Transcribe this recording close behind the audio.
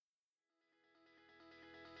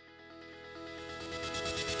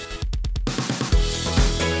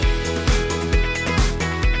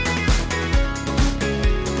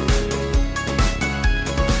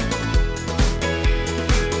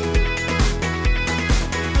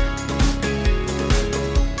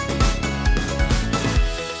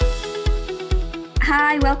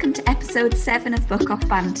welcome to episode 7 of Book Off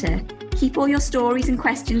Banter. Keep all your stories and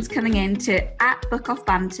questions coming in to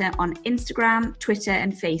 @BookOffBanter on Instagram, Twitter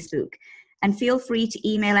and Facebook. And feel free to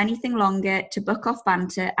email anything longer to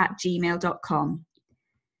bookoffbanter@gmail.com.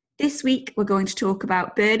 This week, we're going to talk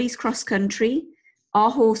about Burley's cross country, our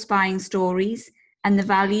horse buying stories, and the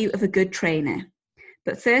value of a good trainer.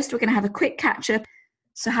 But first, we're going to have a quick catch up.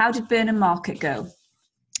 So how did Burnham Market go?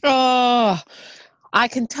 Oh, I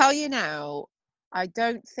can tell you now, I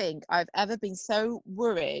don't think I've ever been so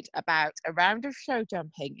worried about a round of show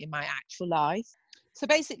jumping in my actual life. So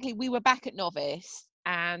basically, we were back at Novice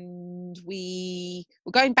and we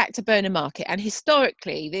were going back to Burnham Market. And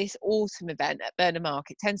historically, this autumn event at Burnham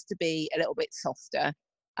Market tends to be a little bit softer.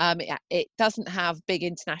 It doesn't have big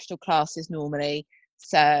international classes normally.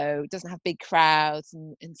 So it doesn't have big crowds,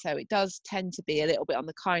 and so it does tend to be a little bit on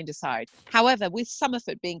the kinder side. However, with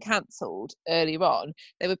Somerford being cancelled earlier on,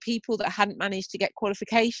 there were people that hadn't managed to get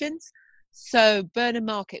qualifications. So Burnham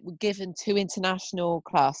Market were given 2 international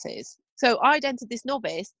classes. So I'd entered this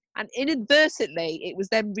Novice, and inadvertently, it was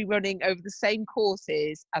then rerunning over the same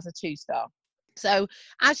courses as a 2-star. So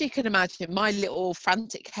as you can imagine, my little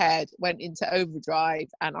frantic head went into overdrive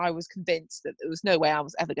and I was convinced that there was no way I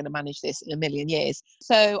was ever going to manage this in a million years.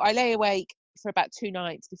 So I lay awake for about 2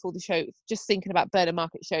 nights before the show, just thinking about Burnham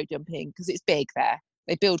Market show jumping, because it's big there.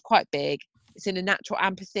 They build quite big. It's in a natural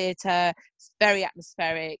amphitheatre. It's very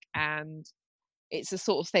atmospheric, and it's the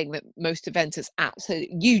sort of thing that most eventers,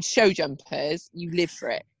 absolutely huge show jumpers, you live for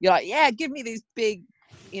it. You're like, yeah, give me these big,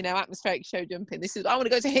 atmospheric show jumping. I want to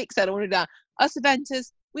go to Hickshead. I want to do that. Us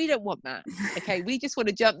eventers, we don't want that. Okay, we just want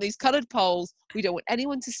to jump these coloured poles. We don't want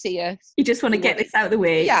anyone to see us. You just want to get this out of the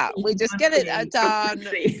way. Yeah, we just get it done.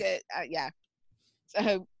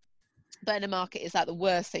 So Burnham Market is like the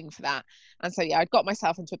worst thing for that. And so, I'd got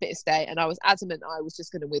myself into a bit of state and I was adamant I was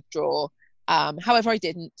just going to withdraw. However, I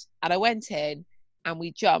didn't. And I went in and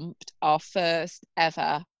we jumped our first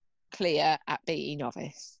ever clear at BE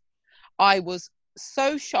Novice. I was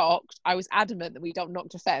so shocked. I was adamant that we don't knock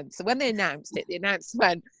defence. So when they announced it, the announcement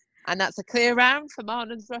went, and that's a clear round for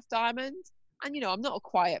Marnon's Rough Diamond. And I'm not a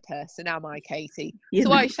quiet person, am I, Katie? Yeah.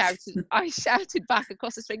 So I shouted back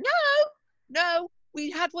across the string, no,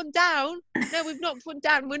 we had one down. No, we've knocked one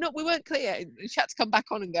down. We weren't clear. And she had to come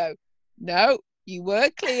back on and go, no, you were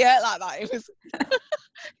clear, like that. It was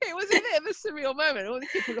it was a bit of a surreal moment. All the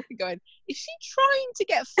people looking going, is she trying to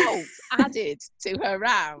get faults added to her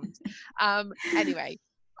round? Anyway,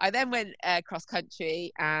 I then went cross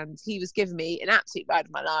country and he was giving me an absolute ride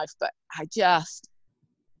of my life, but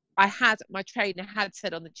my trainer had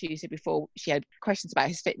said on the Tuesday before, she had questions about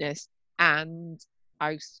his fitness, and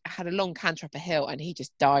I had a long canter up a hill and he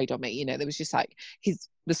just died on me. There was just like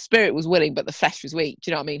the spirit was willing, but the flesh was weak.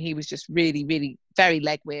 Do you know what I mean? He was just really, really very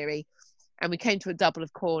leg weary. And we came to a double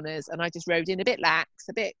of corners and I just rode in a bit lax,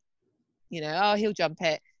 a bit, he'll jump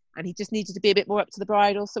it. And he just needed to be a bit more up to the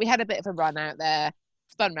bridle. So we had a bit of a run out there,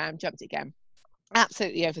 spun round, jumped again.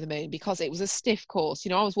 Absolutely over the moon, because it was a stiff course.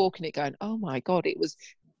 I was walking it going, oh my God,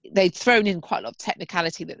 they'd thrown in quite a lot of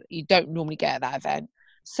technicality that you don't normally get at that event.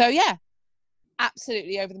 So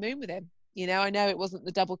absolutely over the moon with him. I know it wasn't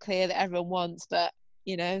the double clear that everyone wants, but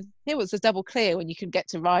it was a double clear when you can get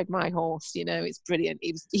to ride my horse. It's brilliant.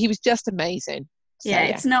 He was just amazing. So,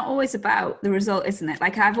 it's not always about the result, isn't it?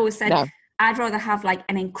 Like I've always said, no. I'd rather have like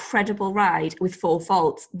an incredible ride with 4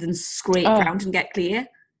 faults than scrape ground and get clear.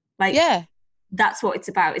 That's what it's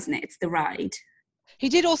about, isn't it? It's the ride. He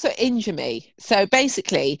did also injure me. So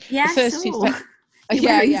basically, the first 2 So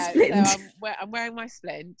I'm wearing my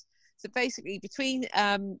splint. So basically, between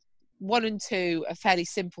 1 and 2 are fairly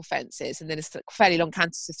simple fences, and then it's fairly long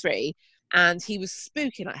canters to 3. And he was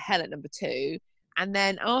spooking like hell at number 2. And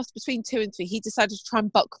then after between 2 and 3, he decided to try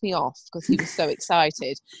and buck me off because he was so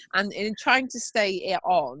excited. And in trying to stay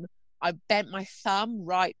on, I bent my thumb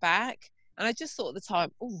right back. And I just thought at the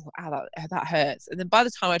time, that hurts. And then by the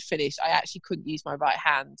time I'd finished, I actually couldn't use my right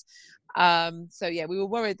hand. So we were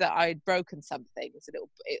worried that I'd broken something.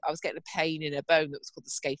 I was getting a pain in a bone that was called the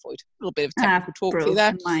scaphoid. A little bit of technical talk for you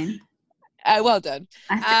there. Mine. Well done.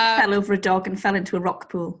 I fell over a dog and fell into a rock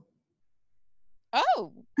pool.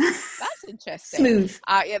 Oh, that's interesting. Smooth.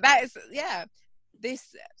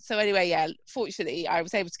 So anyway, fortunately I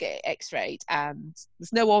was able to get it x-rayed and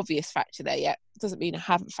there's no obvious fracture there yet. It doesn't mean I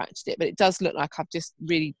haven't fractured it, but it does look like I've just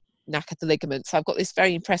really knackered the ligament. So I've got this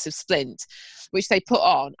very impressive splint which they put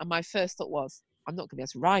on, and my first thought was, I'm not going to be able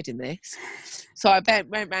to ride in this. So I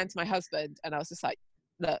went round to my husband and I was just like,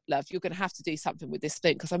 look, love, you're going to have to do something with this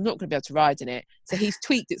splint because I'm not going to be able to ride in it. So he's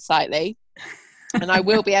tweaked it slightly. And I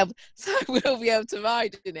will be able to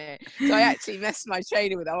ride in it. So I actually messaged my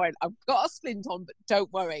trainer with, "Oh, I've got a splint on, but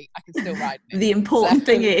don't worry, I can still ride in it." The important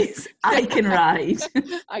thing is, I can ride.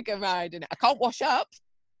 I can ride in it. I can't wash up.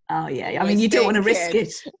 Oh yeah, I We're mean, you don't want to risk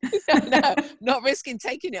stinking. it. No, not risking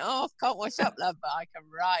taking it off. Can't wash up, love, but I can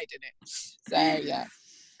ride in it. So yeah,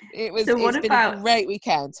 So what it's been a about, great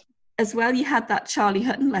weekend. as well, you had that Charlie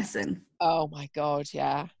Hutton lesson. Oh my God,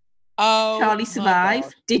 yeah. Oh Charlie my God.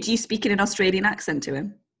 survived. Did you speak in an Australian accent to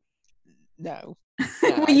him? No,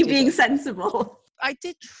 Were I you being didn't. sensible? I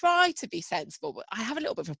did try to be sensible, but I have a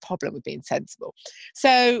little bit of a problem with being sensible.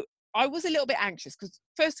 So I was a little bit anxious because,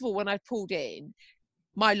 first of all, when I pulled in,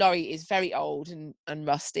 my lorry is very old and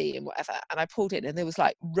rusty and whatever. And I pulled in and there was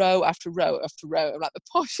like row after row after row of like the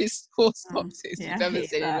poshest horse boxes Yeah, you've I ever hate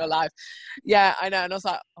seen in that. your life. Yeah, I know. And I was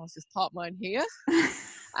like, I'll just park mine here.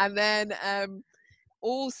 And then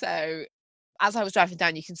also, as I was driving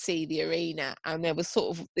down, you can see the arena, and there was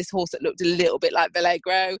sort of this horse that looked a little bit like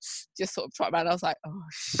Bellegro, just sort of trotting around. I was like, oh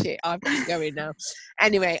shit, I've got to go in now.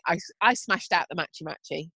 Anyway, I smashed out the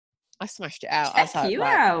matchy. I smashed it out. I was Check like, you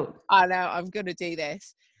right, out. I know, I'm going to do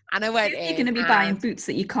this. And I went You're going in to be buying and boots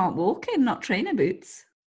that you can't walk in, not trainer boots.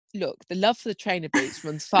 look, the love for the trainer boots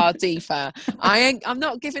runs far deeper. I'm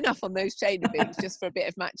not giving up on those trainer boots just for a bit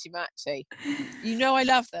of matchy. You know I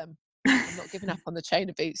love them. I'm not giving up on the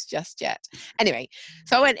trainer boots just yet. Anyway,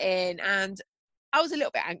 so I went in and I was a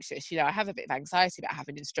little bit anxious. You know, I have a bit of anxiety about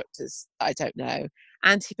having instructors that I don't know.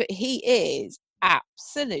 But he is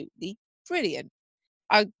absolutely brilliant.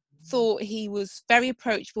 I thought he was very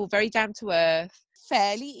approachable, very down to earth,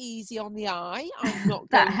 fairly easy on the eye. I'm not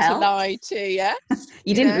That going to lie helps. to you.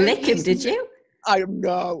 You didn't lick him, he's did you? I don't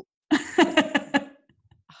know. I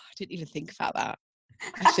didn't even think about that.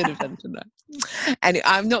 I should have done that. And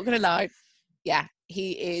I'm not going to lie. Yeah,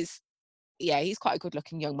 he is. Yeah, he's quite a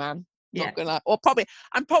good-looking young man. Yeah. Not gonna lie. Or probably,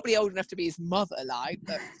 I'm probably old enough to be his mother, like.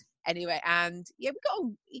 But anyway, and yeah,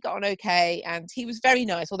 he got on okay, and he was very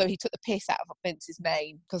nice. Although he took the piss out of Vince's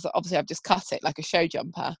mane because obviously I've just cut it like a show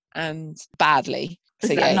jumper and badly. Is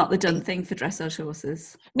So that yeah, not the done thing for dressage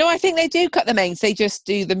horses? no, I think they do cut the manes. They just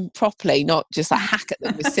do them properly, not just like hack at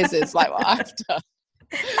them with scissors like what I've done.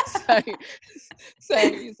 So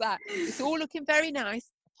is that it's all looking very nice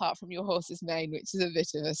apart from your horse's mane, which is a bit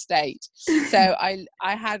of a state. So I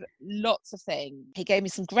had lots of things. He gave me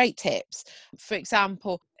some great tips. For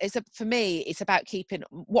example, for me it's about keeping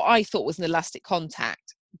what I thought was an elastic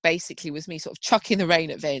contact. Basically was me sort of chucking the rein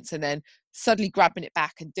at Vince and then suddenly grabbing it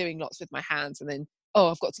back and doing lots with my hands and then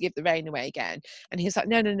I've got to give the rein away again. And he's like,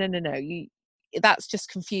 no, that's just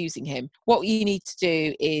confusing him. What you need to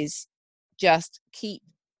do is just keep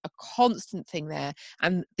a constant thing there,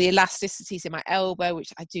 and the elasticities in my elbow,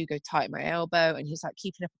 which I do go tight in my elbow, and he's like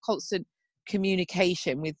keeping up a constant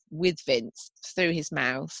communication with Vince through his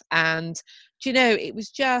mouth. And do you know,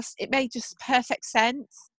 it made just perfect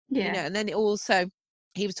sense. Yeah. You know, and then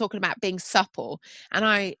he was talking about being supple, and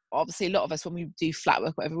I obviously, a lot of us when we do flat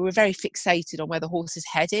work, whatever, we're very fixated on where the horse's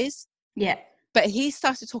head is. Yeah. But he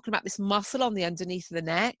started talking about this muscle on the underneath of the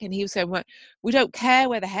neck, and he was saying, well, we don't care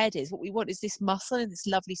where the head is. What we want is this muscle and this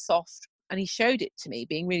lovely soft. And he showed it to me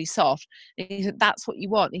being really soft. And he said, that's what you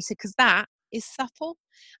want. And he said, because that is supple.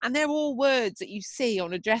 And they're all words that you see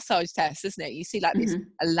on a dressage test, isn't it? You see like this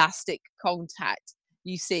elastic contact.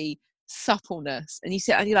 You see suppleness. And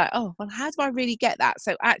you're like, oh, well, how do I really get that?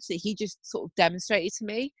 So actually, he just sort of demonstrated to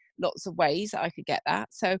me lots of ways that I could get that.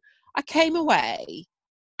 So I came away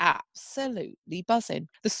absolutely buzzing.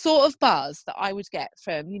 The sort of buzz that I would get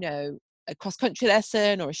from, you know, a cross country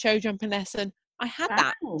lesson or a show jumping lesson, I had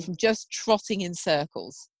that from just trotting in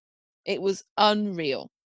circles. It was unreal.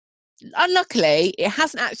 Unluckily, it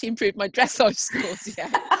hasn't actually improved my dressage scores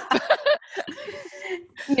yet.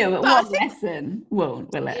 No, but one lesson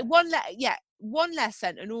won't, will it? One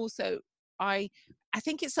lesson, and also I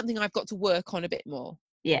think it's something I've got to work on a bit more.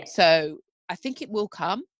 Yeah. So I think it will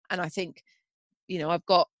come, and I think, you know, I've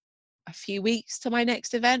got a few weeks to my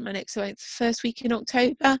next event, first week in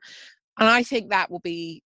October. And I think there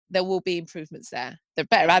will be improvements there. There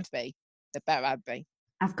better had be.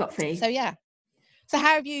 I've got faith. So yeah. So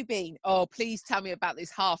how have you been? Oh, please tell me about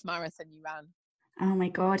this half marathon you ran. Oh my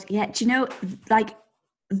God. Yeah. Do you know, like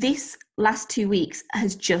this last 2 weeks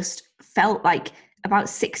has just felt like about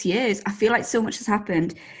 6 years. I feel like so much has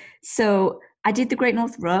happened. So I did the Great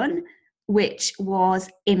North Run, which was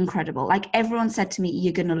incredible. Like everyone said to me,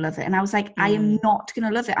 you're going to love it. And I was like, I am not going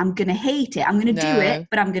to love it. I'm going to hate it. I'm going to do it,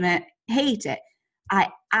 but I'm going to hate it. I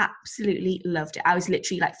absolutely loved it. I was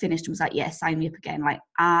literally like finished and was like, yes, sign me up again. Like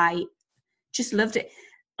I just loved it.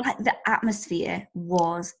 Like the atmosphere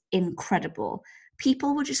was incredible.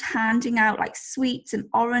 people were just handing out like sweets and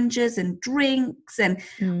oranges and drinks and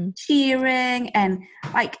cheering, and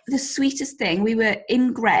like the sweetest thing. We were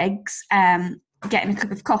in Greg's getting a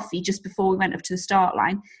cup of coffee just before we went up to the start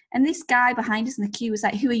line, and this guy behind us in the queue was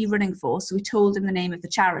like, "Who are you running for?" So we told him the name of the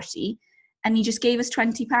charity, and he just gave us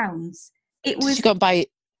 £20. It was. Did you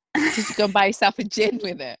go and buy yourself a gin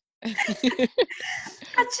with it?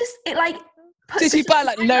 Did you buy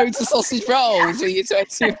like loads of sausage rolls with your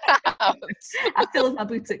 £20? I filled my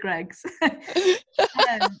boots at Greg's.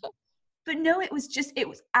 But no,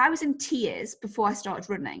 I was in tears before I started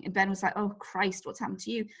running, and Ben was like, "Oh Christ, what's happened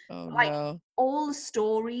to you?" No. All the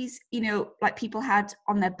stories, like people had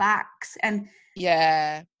on their backs, and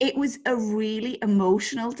yeah, it was a really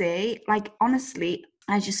emotional day. Like, honestly,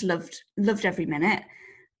 I just loved every minute.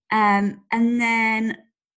 And then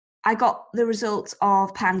I got the results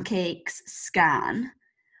of Pancake's scan,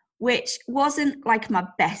 which wasn't like my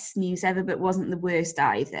best news ever, but wasn't the worst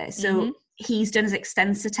either. So he's done his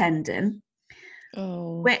extensor tendon,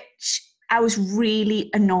 which I was really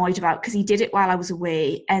annoyed about because he did it while I was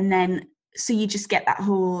away. And then, so you just get that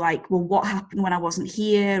whole like, well, what happened when I wasn't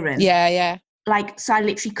here? And yeah. Like, so I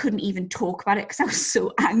literally couldn't even talk about it because I was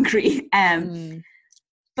so angry.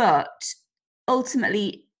 But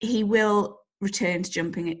ultimately, he will return to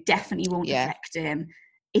jumping. It definitely won't affect him.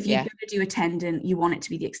 If you're going to do a tendon, you want it to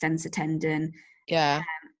be the extensor tendon. Yeah.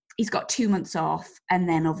 He's got 2 months off and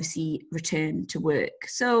then obviously return to work.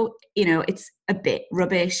 So, it's a bit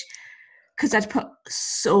rubbish because I'd put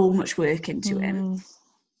so much work into him.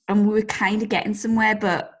 And we were kind of getting somewhere,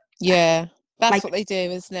 but... Yeah, that's what they do,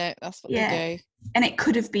 isn't it? That's what they do. And it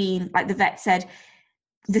could have been, like the vet said,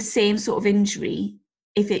 the same sort of injury,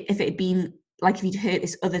 if it had been, like if he'd hurt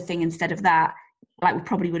this other thing instead of that, like we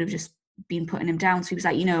probably would have just been putting him down. So he was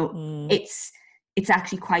like, it's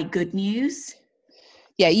actually quite good news.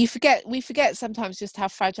 Yeah, we forget sometimes just how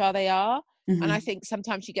fragile they are. And I think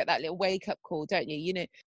sometimes you get that little wake-up call, don't you?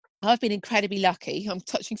 I've been incredibly lucky. I'm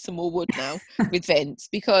touching some more wood now with Vince,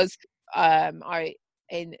 because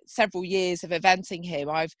in several years of eventing him,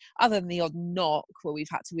 other than the odd knock where we've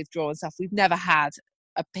had to withdraw and stuff, we've never had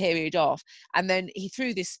a period off. And then he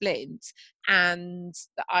threw this splint, and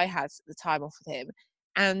I had the time off with him.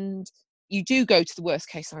 And you do go to the worst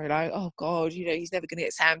case scenario, like, oh God, he's never going to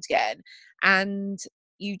get sound again. And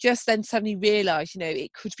you just then suddenly realise,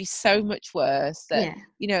 it could be so much worse that,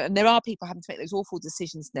 and there are people having to make those awful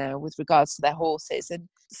decisions now with regards to their horses. And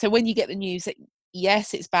so when you get the news that,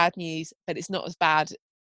 yes, it's bad news, but it's not as bad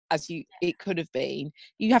as it could have been,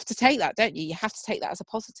 you have to take that, don't you? You have to take that as a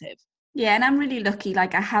positive. Yeah, and I'm really lucky,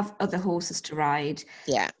 like I have other horses to ride.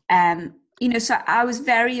 Yeah. So I was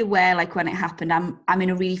very aware, like when it happened, I'm in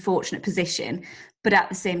a really fortunate position, but at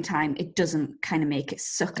the same time, it doesn't kind of make it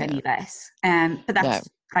suck any less. But that's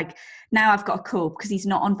like, now I've got to cope because he's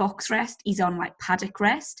not on box rest. He's on like paddock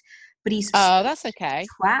rest, but he's that's okay.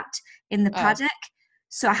 Twat in the paddock.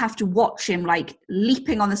 So I have to watch him like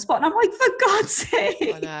leaping on the spot, and I'm like, for God's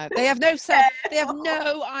sake! I know. They have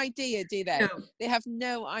no idea, do they? No. They have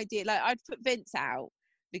no idea. Like, I'd put Vince out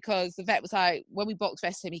because the vet was like, when we box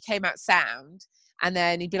rested him, he came out sound, and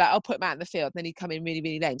then he'd be like, I'll put him out in the field, and then he'd come in really,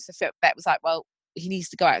 really lame. So the vet was like, well, he needs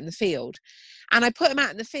to go out in the field, and I put him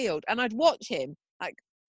out in the field, and I'd watch him. Like,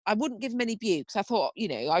 I wouldn't give him any bukes. I thought,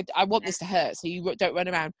 I want this to hurt, so you don't run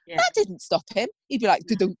around. That didn't stop him. He'd be like,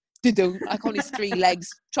 like on his 3 legs,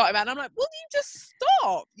 trotting around. I'm like, will you just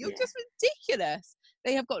stop? You're just ridiculous.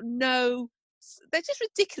 They have got they're just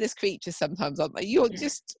ridiculous creatures sometimes, aren't they? You're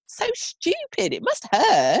just so stupid. It must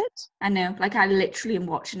hurt. I know. Like, I literally am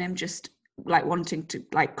watching him just like wanting to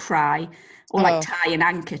like cry or like tie an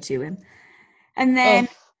anchor to him. And then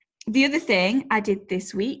the other thing I did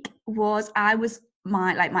this week was I was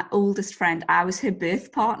my oldest friend, I was her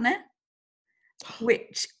birth partner,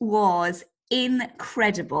 which was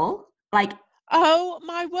incredible. Like, oh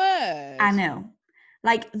my word. I know.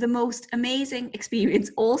 Like, the most amazing experience.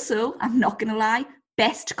 Also, I'm not gonna lie,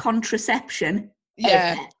 best contraception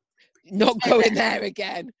ever. Not going there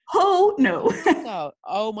again. Oh no.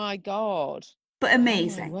 Oh my God. But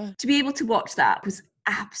amazing. To be able to watch that was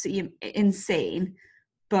absolutely insane.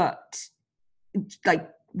 But like,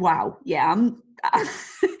 wow, I'm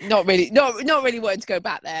not really wanting to go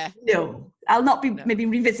back there. No, I'll not be maybe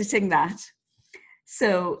revisiting that.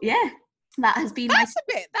 So that has been that's a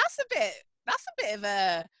bit of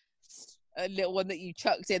a little one that you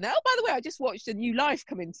chucked in. Oh, by the way, I just watched a new life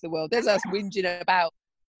come into the world. There's us whinging about.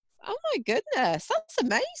 Oh my goodness, that's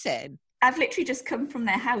amazing. I've literally just come from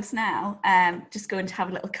their house now. Just going to have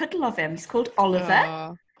a little cuddle of him. He's called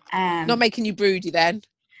Oliver. Not making you broody then?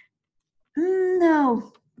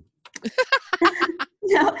 No.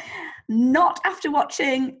 No, not after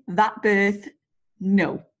watching that birth.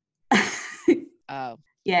 No. Oh.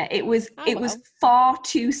 Yeah, it was Oh, it was well. far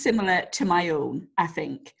too similar to my own, I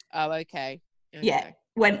think. Oh, okay. Yeah,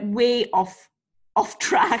 went way off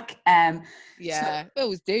track. So Yeah. They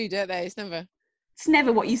always do, don't they? it's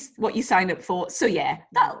never what you sign up for. So yeah,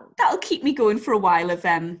 No. that'll keep me going for a while of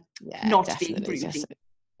Yeah, not being definitely. broody.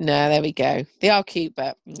 No, there we go. They are cute,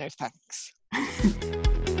 but no thanks.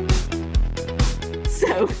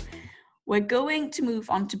 So we're going to move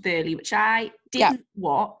on to Burley, which I didn't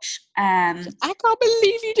watch. I can't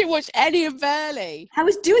believe you didn't watch any of Burley. I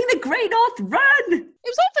was doing the Great North Run. It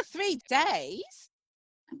was on for 3 days.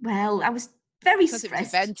 Well, I was very Because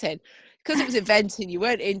stressed. Because it was eventing, you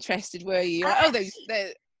weren't interested, were you? Like,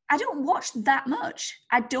 I don't watch that much.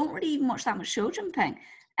 I don't really even watch that much show jumping.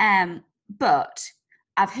 But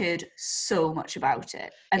I've heard so much about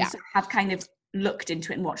it, and so I've kind of looked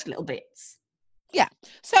into it and watched little bits. Yeah.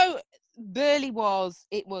 So Burley was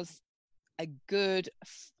a good,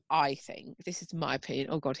 I think, this is my opinion.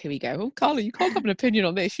 Oh God, here we go. Oh, Carla, you can't have an opinion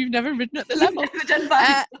on this. You've never ridden at the level. You've never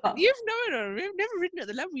done you've never ridden at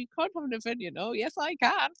the level. You can't have an opinion. Oh, yes, I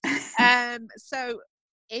can. So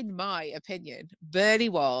in my opinion, Burley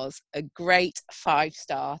was a great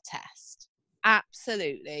 5-star test.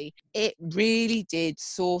 Absolutely. It really did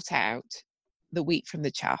sort out the wheat from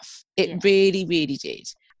the chaff. It really, really did.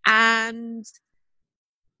 And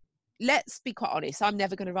let's be quite honest, I'm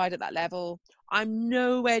never going to ride at that level. I'm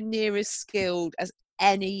nowhere near as skilled as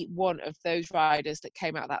any one of those riders that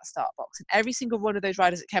came out of that start box. And every single one of those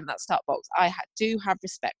riders that came out of that start box, I do have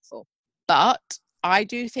respect for. But I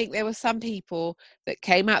do think there were some people that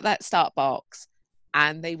came out of that start box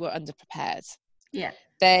and they were underprepared. Yeah.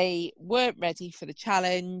 They weren't ready for the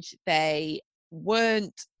challenge. They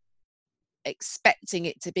weren't expecting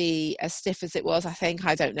it to be as stiff as it was, I think.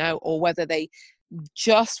 I don't know. Or whether they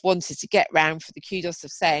just wanted to get round for the kudos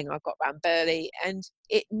of saying I got round Burley, and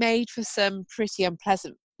it made for some pretty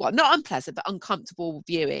unpleasant, well, not unpleasant, but uncomfortable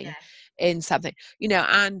viewing in something,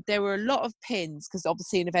 and there were a lot of pins, because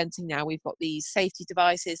obviously in eventing now we've got these safety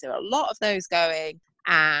devices, there are a lot of those going,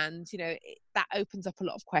 and that opens up a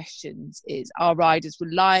lot of questions. Are riders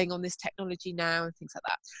relying on this technology now and things like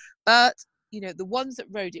that? But the ones that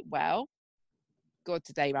rode it well, God,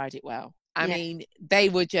 did they ride it well. I mean, they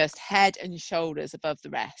were just head and shoulders above the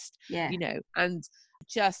rest, and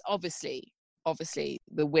just obviously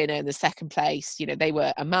the winner in the second place, they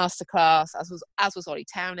were a masterclass, as was Ollie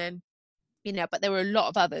Townend, but there were a lot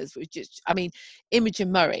of others which just, I mean,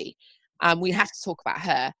 Imogen Murray, we have to talk about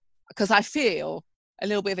her, because I feel a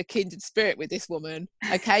little bit of a kindred spirit with this woman,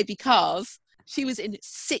 okay, because she was in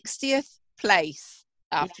 60th place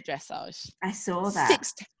after dressage. I saw that.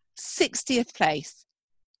 60th place.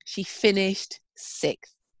 She finished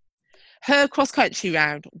 6th. Her cross-country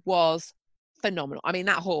round was phenomenal. I mean,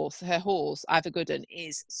 her horse, Ivor Gooden,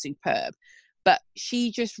 is superb. But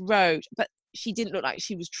she just rode, but she didn't look like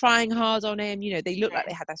she was trying hard on him. They looked like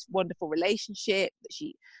they had this wonderful relationship, that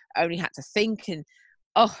she only had to think. And,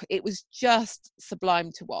 it was just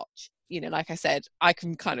sublime to watch. Like I said, I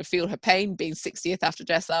can kind of feel her pain being 60th after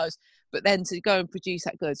dressage. But then to go and produce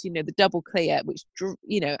that goods, the double clear, which,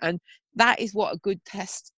 and that is what a good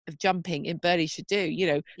test of jumping in Burley should do.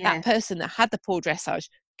 That person that had the poor dressage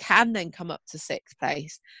can then come up to 6th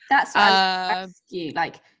place. That's what I ask you.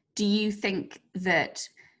 Like, do you think that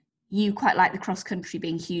you quite like the cross country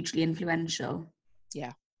being hugely influential?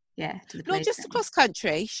 Yeah. Not just the cross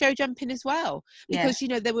country, show jumping as well. Because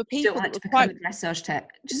there were people that were quite dressage tech.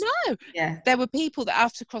 There were people that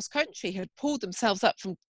after cross country had pulled themselves up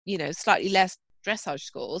from slightly less dressage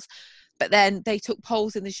scores, but then they took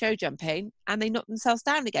poles in the show jumping and they knocked themselves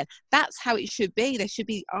down again. That's how it should be. There should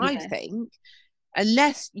be, I think,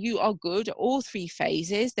 unless you are good at all 3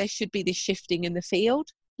 phases, there should be this shifting in the field.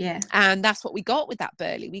 Yeah. And that's what we got with that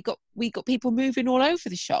Burley. We got people moving all over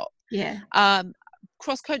the shop. Yeah.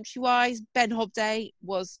 Cross country wise, Ben Hobday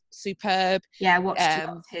was superb. Yeah, I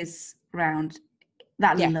watched his round.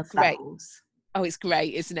 That loves that horse. Oh, it's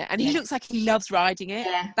great, isn't it? And he looks like he loves riding it.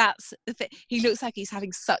 Yeah. That's the thing. He looks like he's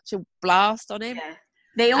having such a blast on him. Yeah.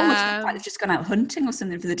 They almost look like they've just gone out hunting or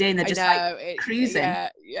something for the day, and they're just cruising.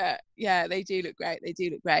 Yeah. They do look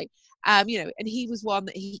great. And he was one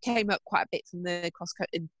that he came up quite a bit from the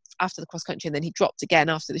after the cross country, and then he dropped again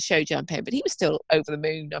after the show jumping, but he was still over the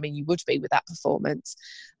moon. I mean, you would be with that performance.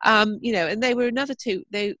 And they were another 2.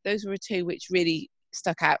 Those were 2 which really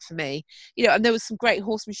stuck out for me. And there was some great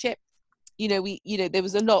horsemanship. There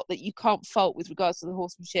was a lot that you can't fault with regards to the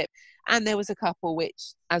horsemanship, and there was a couple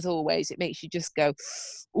which, as always, it makes you just go,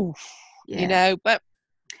 oof, but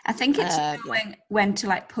I think it's Yeah, knowing when to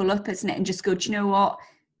like pull up, isn't it, and just go, do you know what?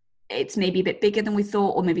 It's maybe a bit bigger than we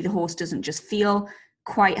thought, or maybe the horse doesn't just feel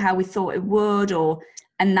quite how we thought it would,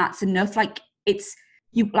 and that's enough. Like it's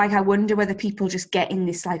you like I wonder whether people just get in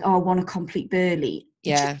this like, oh, I want to complete Burley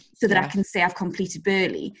just yeah, so that I yeah, can say I've completed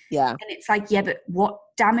Burley. yeah. And it's like, yeah, but what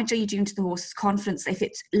damage are you doing to the horse's confidence if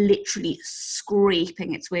it's literally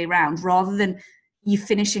scraping its way around rather than you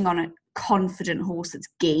finishing on a confident horse that's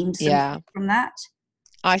gained something Yeah, from that?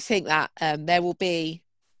 I think that there will be.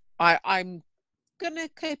 I'm gonna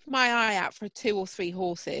keep my eye out for 2 or 3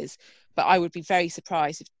 horses, but I would be very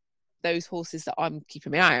surprised if those horses that I'm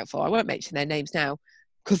keeping my eye out for, I won't mention their names now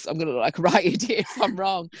because I'm gonna look like a right idiot if I'm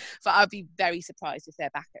wrong. But I'd be very surprised if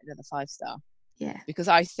they're back at another 5-star. Yeah. Because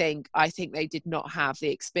I think they did not have the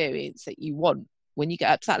experience that you want when you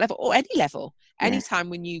get up to that level, or any level. Yeah.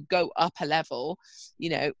 Anytime when you go up a level,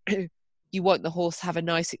 you know, you want the horse to have a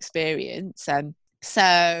nice experience.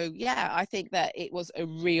 So yeah, I think that it was a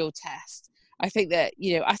real test. I think that,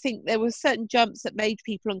 I think there were certain jumps that made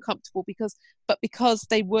people uncomfortable because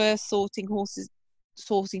they were sorting horses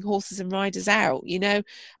and riders out,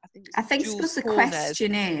 I think Jules suppose the Corners.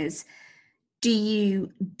 question is, do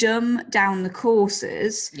you dumb down the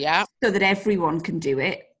courses Yeah. so that everyone can do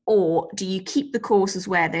it, or do you keep the courses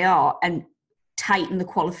where they are and tighten the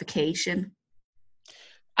qualification?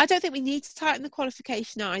 I don't think we need to tighten the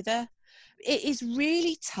qualification either. It is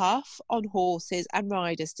really tough on horses and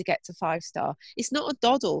riders to get to 5-star. It's not a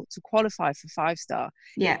doddle to qualify for 5-star.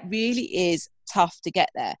 Yeah. It really is tough to get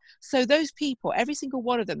there. So those people, every single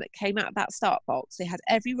one of them that came out of that start box, they had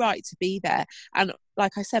every right to be there. And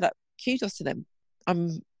like I said, kudos to them.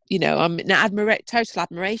 I'm in total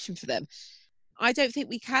admiration for them. I don't think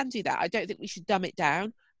we can do that. I don't think we should dumb it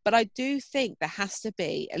down. But I do think there has to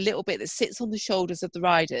be a little bit that sits on the shoulders of the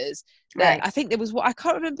riders. That Right. I think there was I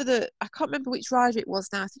can't remember which rider it was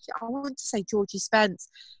now. I want to say Georgie Spence.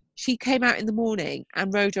 She came out in the morning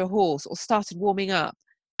and rode her horse or started warming up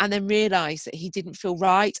and then realised that he didn't feel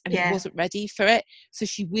right and he wasn't ready for it. So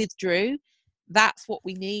she withdrew. That's what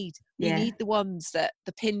we need. We Yeah. need the ones that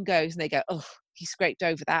the pin goes and they go, oh, he scraped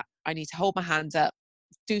over that. I need to hold my hands up,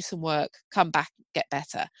 do some work, come back, get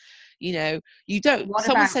better. You don't. What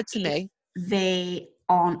Someone about said to if me, they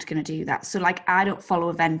aren't going to do that? So like I don't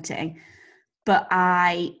follow eventing, but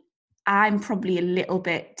I'm probably a little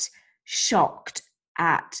bit shocked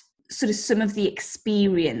at sort of some of the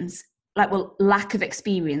experience, lack of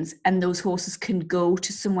experience, and those horses can go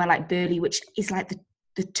to somewhere like Burley, which is like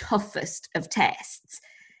the toughest of tests.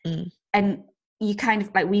 And you kind of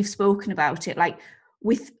like, we've spoken about it, like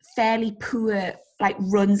with fairly poor like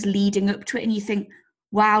runs leading up to it, and you think,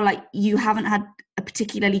 wow, like you haven't had a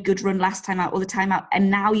particularly good run last time out or the time out,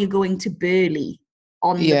 and now you're going to Burley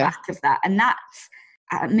on the back of that, and that's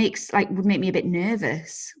would make me a bit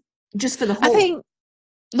nervous just for the I whole. think,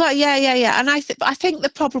 well, yeah, and I think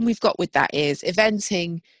the problem we've got with that is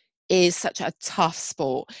eventing is such a tough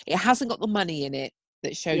sport. It hasn't got the money in it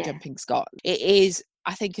that show jumping's got. It is.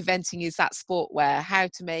 I think eventing is that sport where how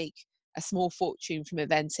to make a small fortune from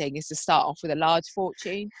eventing is to start off with a large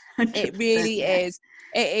fortune. 100%, It really is.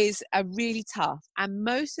 It is a really tough, and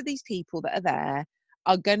most of these people that are there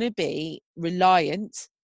are going to be reliant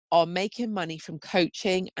on making money from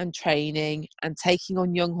coaching and training and taking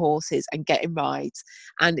on young horses and getting rides.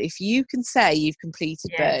 And if you can say you've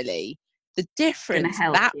completed Burley, the difference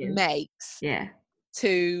that makes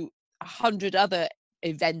to 100 other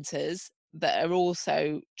eventers that are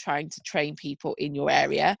also trying to train people in your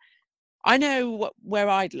area, I know where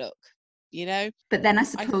I'd look, But then I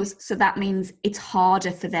suppose, so that means it's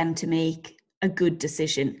harder for them to make a good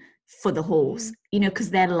decision for the horse,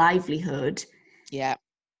 because their livelihood. Yeah.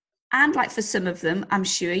 And like for some of them, I'm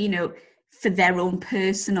sure, for their own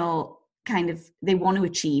personal kind of, they want to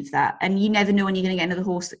achieve that. And you never know when you're going to get another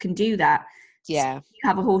horse that can do that. Yeah. So if you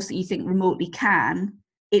have a horse that you think remotely can,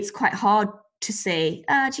 it's quite hard to say,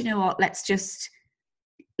 do you know what, let's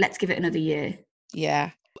give it another year.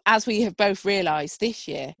 Yeah. As we have both realised this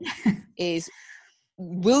year is,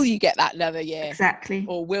 will you get that another year? Exactly.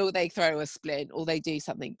 Or will they throw a splint or they do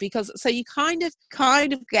something? Because so you kind of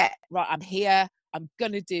get, right, I'm here, I'm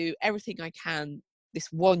going to do everything I can, this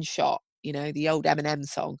one shot, the old Eminem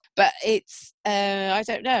song. But it's, I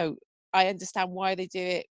don't know. I understand why they do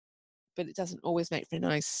it, but it doesn't always make for a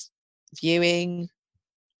nice viewing.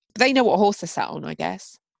 They know what horse they're sat on, I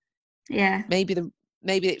guess. Yeah. Maybe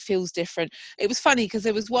it feels different. It was funny because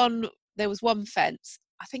there was one fence.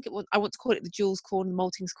 I think I want to call it the Jules Corner,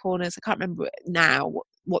 Maltings Corners. I can't remember now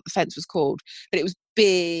what the fence was called, but it was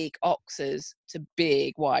big oxers to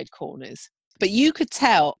big wide corners. But you could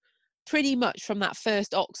tell pretty much from that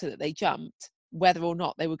first oxer that they jumped whether or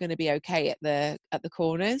not they were going to be okay at the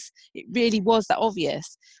corners. It really was that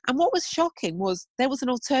obvious. And what was shocking was there was an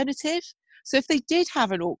alternative. So if they did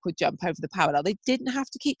have an awkward jump over the parallel, they didn't have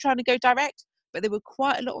to keep trying to go direct, but there were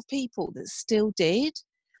quite a lot of people that still did.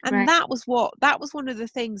 And Right. that was one of the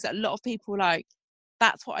things that a lot of people were like,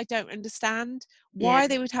 that's what I don't understand. Why Yeah.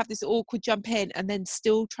 they would have this awkward jump in and then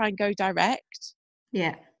still try and go direct.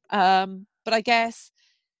 Yeah. But I guess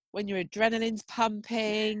when your adrenaline's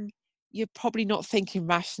pumping, you're probably not thinking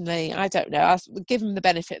rationally. I don't know. I'll give them the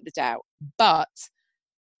benefit of the doubt. But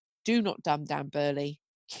do not dumb down Burghley.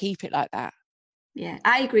 Keep it like that. Yeah,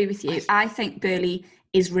 I agree with you. I think Burghley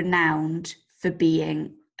is renowned for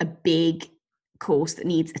being a big course that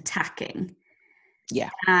needs attacking. Yeah.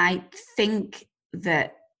 I think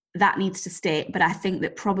that needs to stay, but I think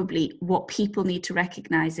that probably what people need to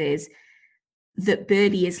recognise is that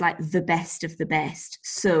Burghley is like the best of the best.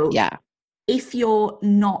 So yeah, if you're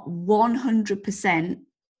not 100%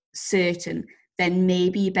 certain, then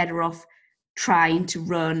maybe you're better off trying to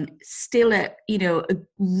run still at, a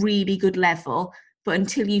really good level, but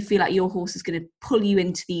until you feel like your horse is going to pull you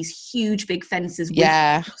into these huge big fences with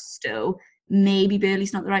gusto, maybe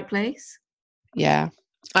Burghley's not the right place. Yeah,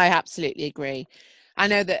 I absolutely agree. I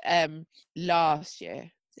know that last year,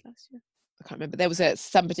 I can't remember, there was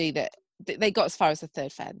somebody that they got as far as the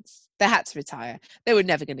third fence. They had to retire. They were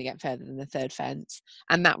never going to get further than the third fence.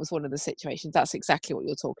 And that was one of the situations. That's exactly what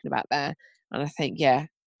you're talking about there. And I think, yeah,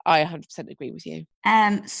 I 100% agree with you.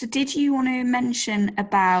 So did you want to mention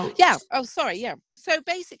about... Yeah. Oh, sorry. Yeah. So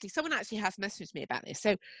basically, someone actually has messaged me about this.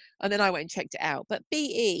 So, and then I went and checked it out. But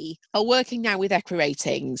BE are working now with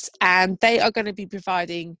EquiRatings, and they are going to be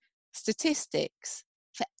providing statistics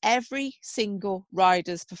for every single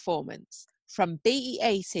rider's performance from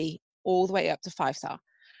BE80 all the way up to 5-star.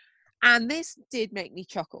 And this did make me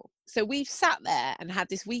chuckle. So we've sat there and had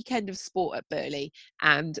this weekend of sport at Burghley,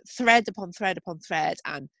 and thread upon thread upon thread,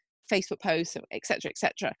 and Facebook posts,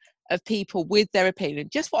 etc., of people with their opinion,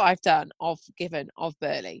 just what I've done of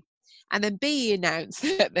Burghley. And then BE announced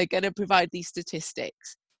that they're going to provide these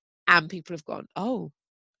statistics, and people have gone, oh,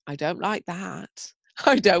 I don't like that.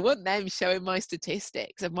 I don't want them showing my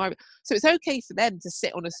statistics of my. So it's okay for them to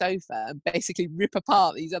sit on a sofa and basically rip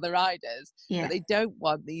apart these other riders, but they don't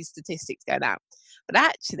want these statistics going out. But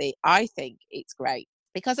actually, I think it's great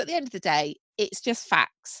because at the end of the day, it's just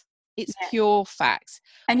facts. It's pure facts.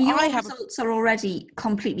 And your results are already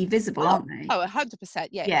completely visible, aren't they? Oh, 100%.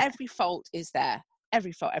 Yeah. Every fault is there.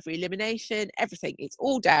 Every fault, every elimination, everything. It's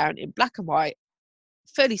all down in black and white,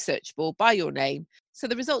 fully searchable by your name. So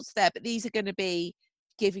the results are there, but these are going to be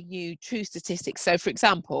giving you true statistics. So, for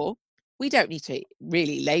example, we don't need to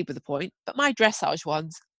really labour the point, but my dressage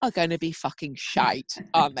ones are going to be fucking shite,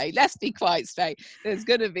 aren't they? Let's be quite straight. There's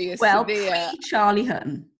going to be a severe... Charlie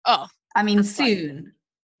Hutton. Oh, I mean, soon. Right.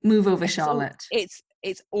 Move over, Charlotte.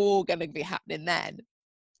 It's all going to be happening then.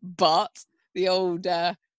 But the old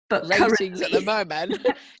but ratings currently... at the moment,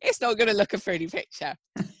 it's not going to look a pretty picture.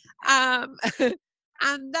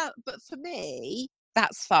 And that, but for me,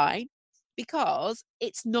 that's fine because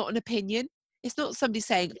it's not an opinion. It's not somebody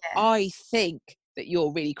saying, I think that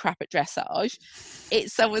you're really crap at dressage.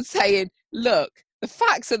 It's someone saying, look, the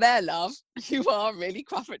facts are there, love. You are really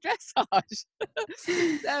crap at dressage.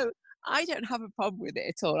 So I don't have a problem with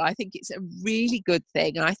it at all. I think it's a really good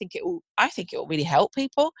thing. And I think it will really help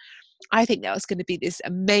people. I think that's going to be this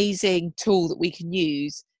amazing tool that we can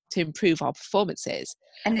use to improve our performances.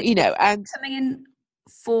 And and coming in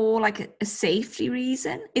for like a safety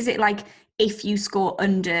reason? Is it like if you score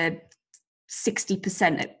under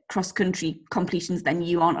 60% at cross country completions, then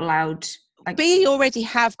you aren't allowed? We already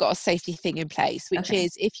have got a safety thing in place, which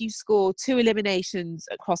is if you score 2 eliminations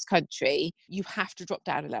at cross country, you have to drop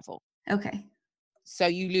down a level. Okay. So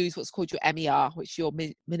you lose what's called your MER, which is your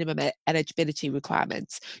minimum eligibility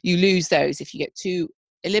requirements. You lose those if you get 2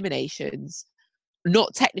 eliminations.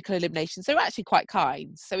 Not technical eliminations, they're actually quite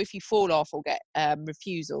kind. So if you fall off or get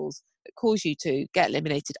refusals that cause you to get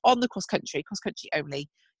eliminated on the cross country only,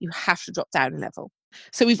 you have to drop down a level.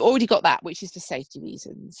 So we've already got that, which is for safety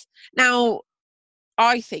reasons. Now,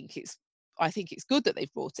 I think it's good that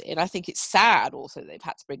they've brought it in. I think it's sad also that they've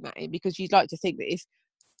had to bring that in because you'd like to think that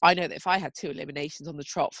if I had 2 eliminations on the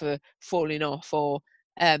trot for falling off or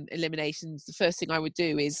eliminations, the first thing I would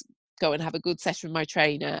do is go and have a good session with my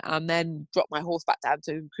trainer and then drop my horse back down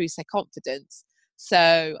to increase their confidence.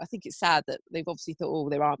 So I think it's sad that they've obviously thought, oh,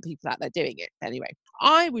 there aren't people out there doing it. Anyway,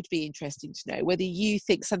 I would be interested to know whether you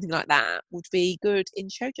think something like that would be good in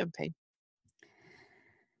show jumping.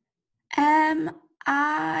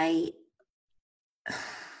 I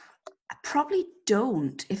probably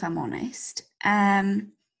don't, if I'm honest.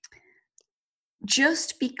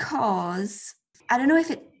 just because, I don't know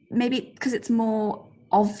if maybe because it's more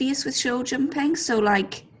obvious with show jumping. So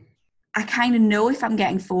like, I kind of know if I'm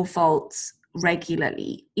getting 4 faults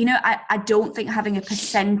regularly. I don't think having a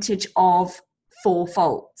percentage of 4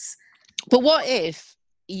 faults. But what if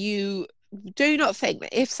you do not think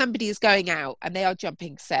that if somebody is going out and they are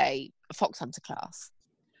jumping, say, a fox hunter class,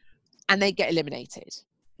 and they get eliminated.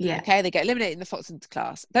 Yeah. Okay, they get eliminated in the fox hunter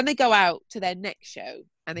class. Then they go out to their next show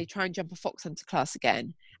and they try and jump a fox hunter class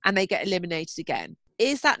again, and they get eliminated again.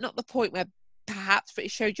 Is that not the point where perhaps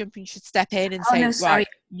British show jumping should step in and say, no, right,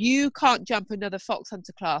 you can't jump another fox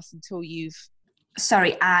hunter class until you've...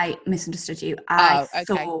 Sorry, I misunderstood you. I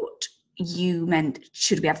thought you meant,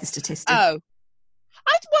 should we have the statistics? Well,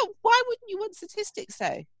 why wouldn't you want statistics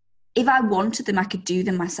though? If I wanted them, I could do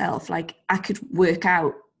them myself. Like, I could work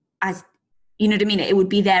out, as you know what I mean? It would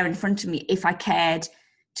be there in front of me if I cared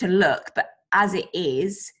to look. But as it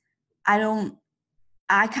is, I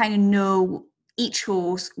kind of know each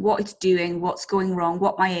horse, what it's doing, what's going wrong,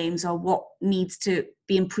 what my aims are, what needs to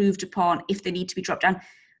be improved upon, if they need to be dropped down.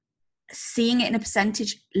 Seeing it in a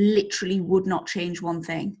percentage literally would not change one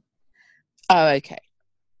thing. Oh, okay.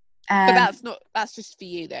 But that's just for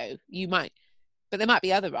you though. You might, but there might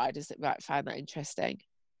be other riders that might find that interesting.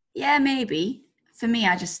 Yeah, maybe. For me,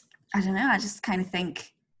 I don't know. I just kind of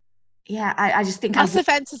think, I just think us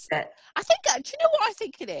eventers. I think, do you know what I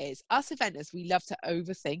think it is? Us eventers, we love to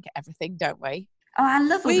overthink everything, don't we? Oh, I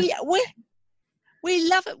love we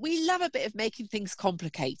love it. We love a bit of making things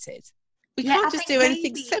complicated. We can't just do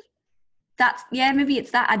anything simple. Maybe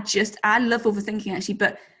it's that. I love overthinking actually,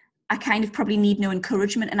 but I kind of probably need no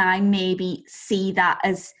encouragement, and I maybe see that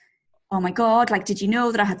as, oh my God, like, did you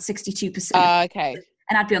know that I had 62%? Okay.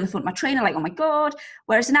 And I'd be on the phone with my trainer like, oh my God.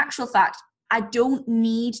 Whereas in actual fact, I don't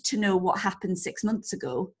need to know what happened 6 months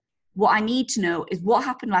ago. What I need to know is what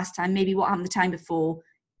happened last time, maybe what happened the time before.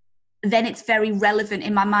 Then it's very relevant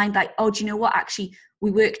in my mind, like, oh, do you know what? Actually,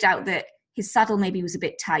 we worked out that his saddle maybe was a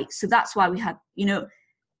bit tight. So that's why we had,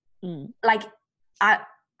 like, I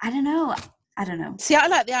don't know. I don't know. See, I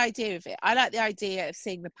like the idea of it. I like the idea of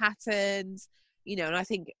seeing the patterns, and I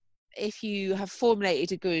think if you have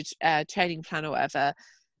formulated a good training plan or whatever,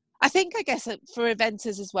 I guess for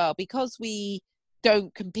eventers as well, because we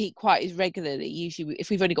don't compete quite as regularly, usually if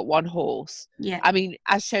we've only got one horse. Yeah. I mean,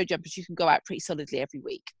 as show jumpers, you can go out pretty solidly every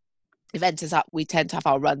week. Eventers up, we tend to have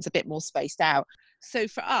our runs a bit more spaced out. So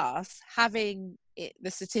for us, having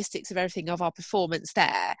the statistics of everything of our performance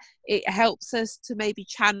there, it helps us to maybe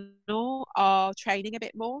channel our training a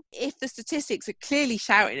bit more. If the statistics are clearly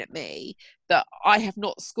shouting at me that I have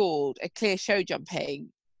not scored a clear show jumping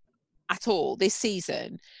at all this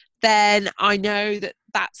season, then I know that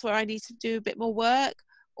that's where I need to do a bit more work,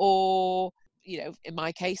 or in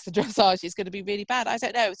my case, the dressage is going to be really bad. I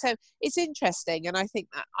don't know. So it's interesting, and I think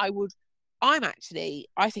that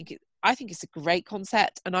I think it's a great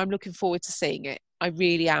concept, and I'm looking forward to seeing it. I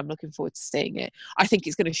really am looking forward to seeing it. I think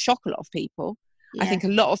it's going to shock a lot of people. Yeah. I think a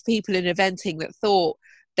lot of people in eventing that thought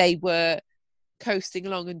they were coasting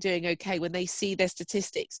along and doing okay, when they see their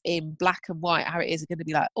statistics in black and white, how it is, are going to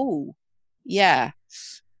be like, oh, yeah.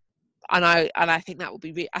 And I think that will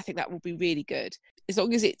be really good. As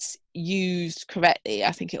long as it's used correctly,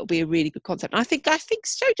 I think it'll be a really good concept. And I think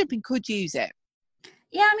show jumping could use it.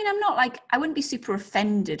 Yeah, I mean, I wouldn't be super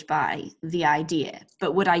offended by the idea,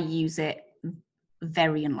 but would I use it?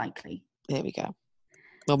 Very unlikely. There we go.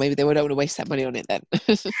 Well, maybe they don't want to waste that money on it then.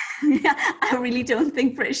 I really don't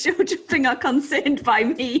think British show jumping are concerned by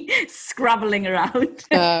me scrabbling around.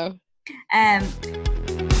 No.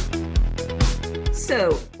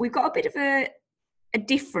 So we've got a bit of a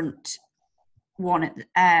different one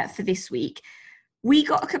for this week. We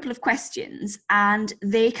got a couple of questions and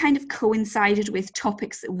they kind of coincided with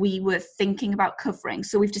topics that we were thinking about covering.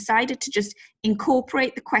 So we've decided to just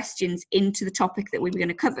incorporate the questions into the topic that we were going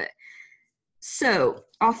to cover. So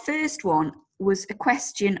our first one was a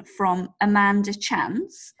question from Amanda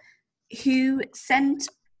Chance, who sent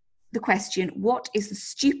the question, what is the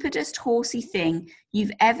stupidest horsey thing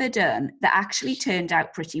you've ever done that actually turned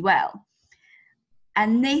out pretty well?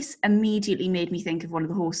 And this immediately made me think of one of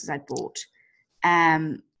the horses I'd bought.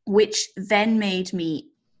 Which then made me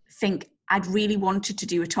think I'd really wanted to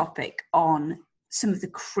do a topic on some of the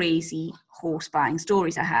crazy horse buying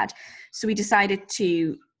stories I had. So we decided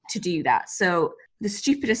to do that. So the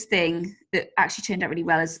stupidest thing that actually turned out really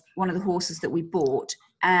well is one of the horses that we bought.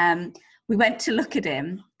 We went to look at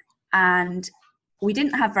him and we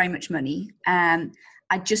didn't have very much money.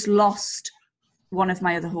 I just lost one of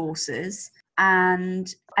my other horses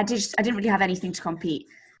and I didn't really have anything to compete.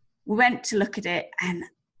 We went to look at it and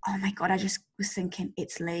oh my God, I just was thinking,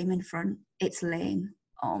 it's lame in front. It's lame.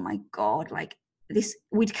 Oh my God. Like this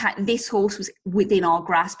horse was within our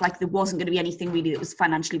grasp. Like there wasn't going to be anything really that was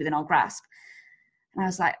financially within our grasp. And I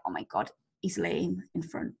was like, oh my God, he's lame in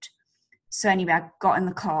front. So anyway, I got in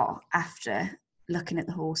the car after looking at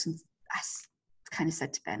the horse and I kind of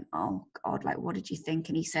said to Ben, oh God, like, what did you think?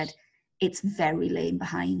 And he said, it's very lame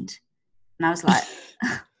behind. And I was like,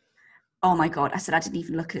 oh my God. I said, I didn't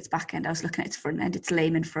even look at its back end. I was looking at its front end. It's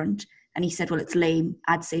lame in front. And he said, well, it's lame.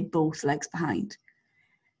 I'd say both legs behind.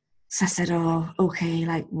 So I said, oh, okay,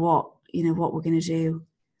 like what we're going to do.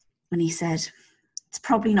 And he said, it's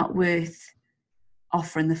probably not worth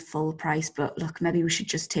offering the full price, but look, maybe we should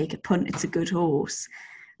just take a punt. It's a good horse.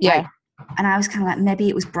 Yeah. Like, and I was kind of like, maybe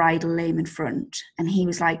it was bridle lame in front. And he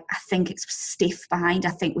was like, I think it's stiff behind.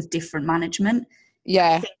 I think with different management.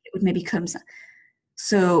 Yeah. I think it would maybe come.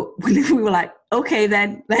 So we were like, okay,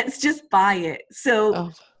 then let's just buy it.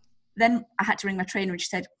 So then I had to ring my trainer and she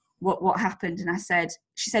said, what happened? And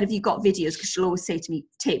she said, have you got videos? Because she'll always say to me,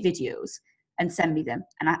 take videos and send me them.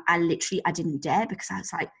 And I literally didn't dare because I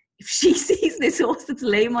was like, if she sees this horse that's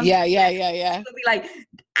lame on, yeah, she'll be like,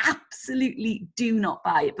 absolutely do not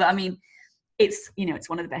buy it. But I mean, it's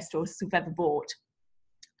one of the best horses we've ever bought.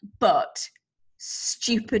 But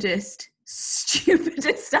stupidest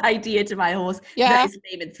idea to buy a horse that is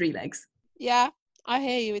lame in 3 legs. Yeah, I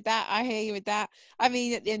hear you with that. I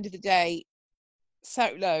mean, at the end of the day,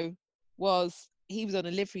 Solo he was on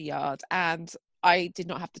a livery yard and I did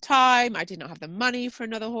not have the time. I did not have the money for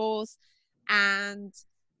another horse. And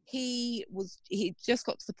he just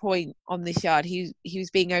got to the point on this yard. He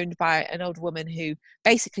was being owned by an old woman who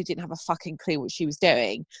basically didn't have a fucking clue what she was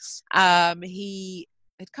doing. He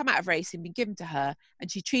had come out of racing, been given to her,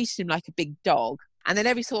 and she treated him like a big dog. And then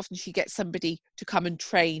every so often she gets somebody to come and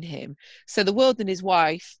train him. So the world and his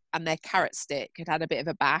wife and their carrot stick had a bit of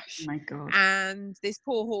a bash. Oh my God. And this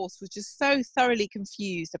poor horse was just so thoroughly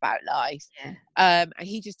confused about life. Yeah. And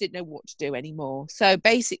he just didn't know what to do anymore. So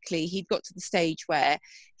basically he'd got to the stage where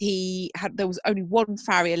there was only one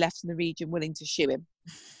farrier left in the region willing to shoe him.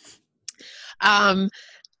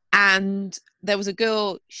 And there was a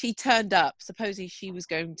girl, she turned up, supposedly she was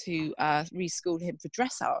going to reschool him for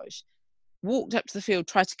dressage, walked up to the field,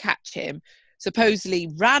 tried to catch him, supposedly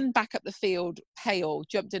ran back up the field pale,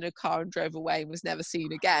 jumped in a car and drove away and was never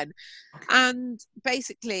seen again. And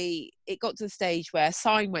basically it got to the stage where a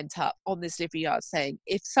sign went up on this livery yard saying,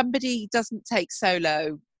 if somebody doesn't take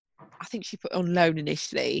Solo, I think she put on loan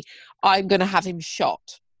initially, I'm going to have him shot.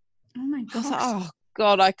 Oh my God. I was like, oh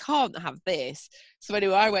God, I can't have this. So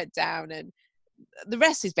anyway, I went down and the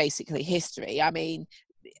rest is basically history. I mean,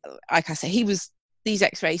 like I say, these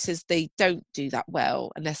ex-racers, they don't do that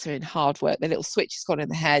well unless they're in hard work. Their little switch has gone in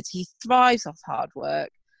the head. He thrives off hard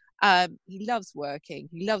work. He loves working.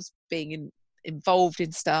 He loves being involved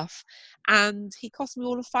in stuff. And he cost me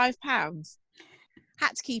all of £5.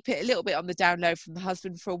 Had to keep it a little bit on the down low from the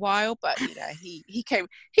husband for a while, but he came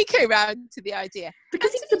around to the idea.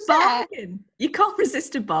 Because it's a bargain. You can't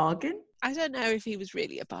resist a bargain. I don't know if he was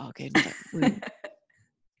really a bargain, but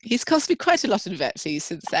he's cost me quite a lot in vet fees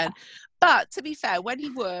since then. But to be fair, when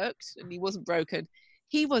he worked and he wasn't broken,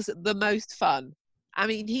 he was the most fun. I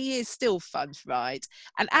mean, he is still fun to ride.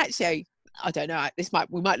 And actually, I don't know,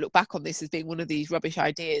 we might look back on this as being one of these rubbish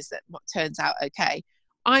ideas that turns out okay.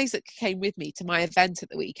 Isaac came with me to my event at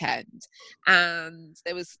the weekend, and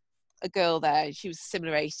there was a girl there. She was a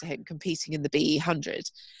similar age to him, competing in the BE100.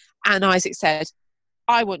 And Isaac said,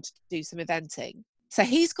 I want to do some eventing. So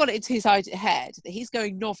he's got it into his head that he's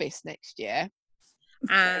going novice next year.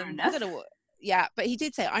 And I don't know what, yeah, but he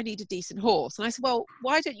did say, I need a decent horse. And I said, well,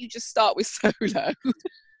 why don't you just start with Solo?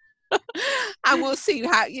 And we'll see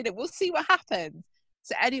what happens.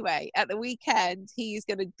 So anyway, at the weekend, he's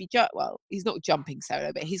going to be, he's not jumping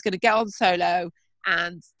Solo, but he's going to get on Solo,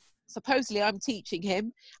 and supposedly I'm teaching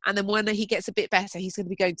him. And then when he gets a bit better, he's going to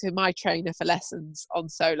be going to my trainer for lessons on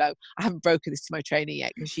Solo. I haven't broken this to my trainer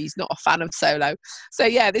yet because she's not a fan of Solo. So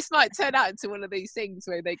yeah, this might turn out into one of these things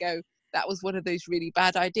where they go, that was one of those really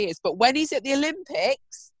bad ideas. But when he's at the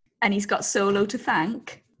Olympics, and he's got Solo to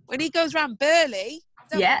thank, when he goes around Burley,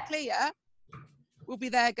 clear, we'll be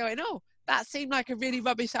there going, oh, that seemed like a really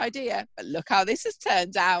rubbish idea, but look how this has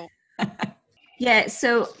turned out. Yeah,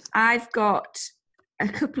 so I've got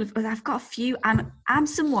a few. I'm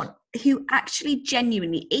someone who actually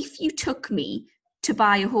genuinely, if you took me to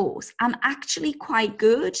buy a horse, I'm actually quite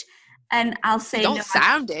good. And I'll say, don't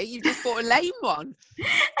sound it, you just bought a lame one.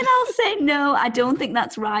 And I'll say, no, I don't think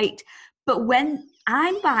that's right. But when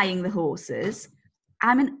I'm buying the horses,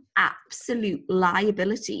 I'm an absolute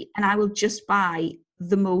liability, and I will just buy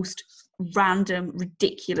the most random,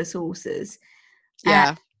 ridiculous horses.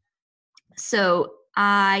 Yeah. So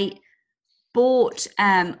I bought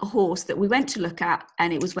a horse that we went to look at,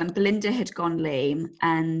 and it was when Belinda had gone lame,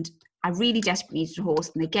 and I really desperately needed a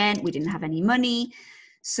horse. And again, we didn't have any money.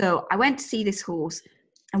 So I went to see this horse,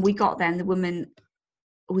 and we got there, and the woman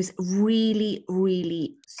was really,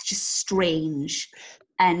 really just strange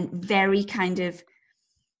and very kind of,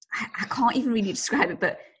 I can't even really describe it,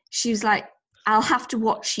 but she was like, I'll have to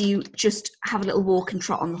watch you just have a little walk and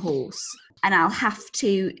trot on the horse, and I'll have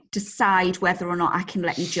to decide whether or not I can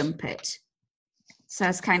let you jump it. So I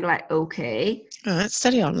was kind of like, okay. All right,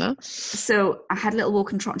 steady on now. So I had a little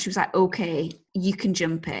walk and trot, and she was like, okay, you can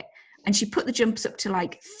jump it. And she put the jumps up to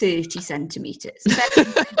like 30 centimetres.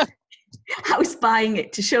 I was buying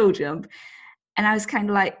it to show jump. And I was kind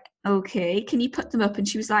of like, okay, can you put them up? And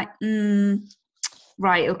she was like,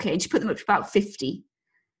 right, okay. And she put them up to about 50.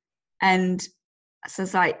 And so I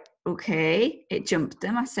was like, okay, it jumped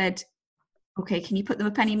them. I said, okay, can you put them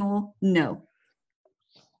up anymore? No.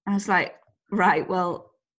 I was like, right,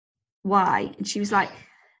 well, why? And she was like,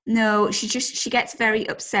 no, she gets very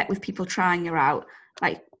upset with people trying her out.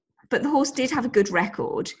 Like, but the horse did have a good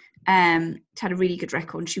record. It had a really good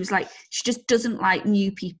record. And she was like, she just doesn't like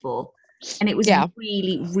new people. And it was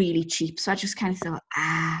really, really cheap. So I just kind of thought,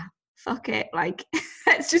 fuck it. Like,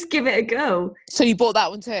 let's just give it a go. So you bought that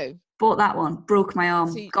one too? Bought that one, broke my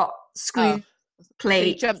arm, So got screwed plate. So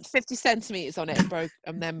you jumped 50 centimetres on it and broke,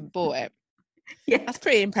 and then bought it. Yeah. That's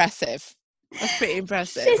pretty impressive. That's pretty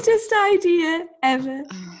impressive. Shittest idea ever.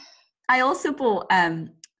 I also bought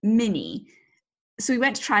Minnie. So we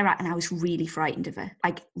went to try her out, and I was really frightened of her.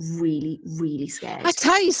 Like, really, really scared. I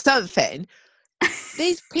tell you something.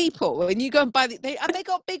 These people, when you go and buy they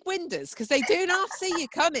got big windows, because they do not see you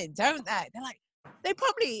coming, don't they? They're like, they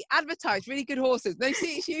probably advertise really good horses. They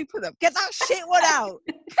see it's you put them. Get that shit one out.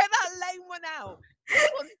 Get that lame one out. No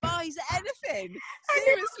one buys anything.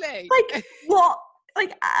 Seriously. Like, what?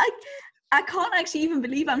 Like, I can't actually even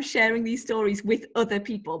believe I'm sharing these stories with other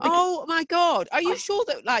people. Oh my God. Are you sure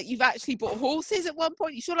that like you've actually bought horses at one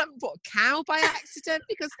point? You sure you haven't bought a cow by accident?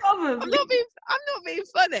 Because I'm not being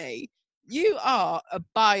funny. You are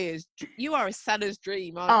a seller's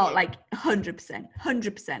dream, aren't you? Oh, like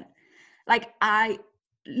 100%. Like, I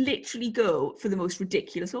literally go for the most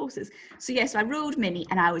ridiculous horses. So yes, I rode Minnie,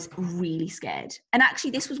 and I was really scared. And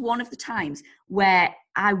actually, this was one of the times where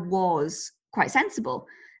I was quite sensible.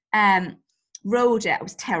 Rode it, I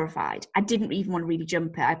was terrified. I didn't even want to really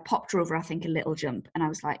jump it. I popped her over, I think, a little jump, and I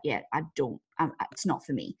was like, yeah, it's not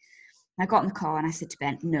for me. And I got in the car, and I said to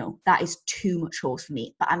Ben, no, that is too much horse for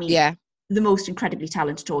me. But I mean, the most incredibly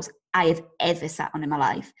talented horse I have ever sat on in my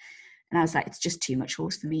life. And I was like, it's just too much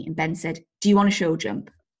horse for me. And Ben said, do you want a show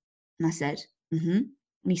jump? And I said, mm-hmm. And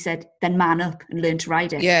he said, then man up and learn to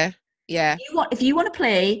ride it. Yeah. If you want to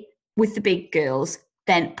play with the big girls,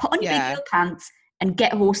 then put on your big girl pants and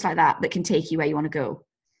get a horse like that can take you where you want to go.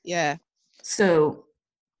 Yeah. So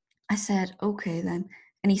I said, okay then.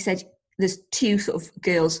 And he said, there's two sort of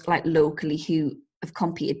girls like locally who have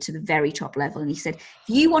competed to the very top level. And he said, if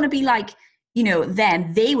you want to be like, you know,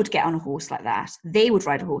 them, they would get on a horse like that. They would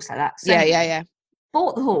ride a horse like that. So yeah.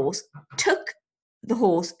 Bought the horse, took the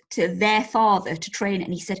horse to their father to train it.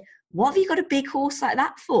 And he said, what have you got a big horse like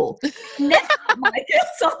that for? Never put my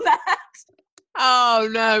girls on that. Oh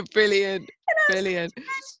no, brilliant. Brilliant. Bloody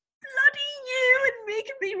you and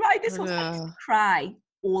making me ride this horse. I used to cry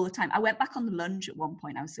all the time. I went back on the lunge at one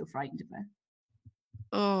point. I was so frightened of her.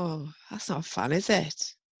 Oh, that's not fun, is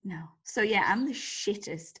it? No. So yeah, I'm the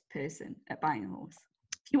shittest person at buying a horse.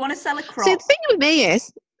 If you want to sell a crop. See, the thing with me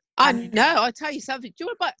is, I know, I'll tell you something. Do you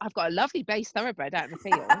want to buy? I've got a lovely base thoroughbred out in the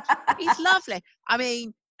field. He's lovely. I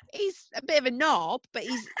mean, he's a bit of a knob, but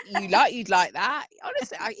you'd like that.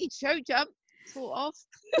 Honestly, he'd show jump, sort of.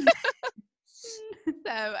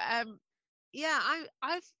 So, yeah, I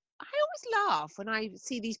always laugh when I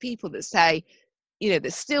see these people that say, you know,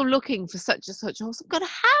 they're still looking for such and such a horse. God,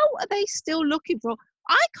 how are they still looking for?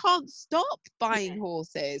 I can't stop buying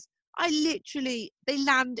horses. They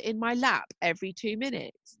land in my lap every 2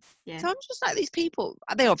 minutes. Yeah. So I'm just like, these people,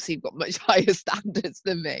 they obviously got much higher standards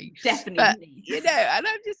than me. Definitely. But, you know, and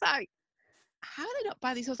I'm just like, how do they not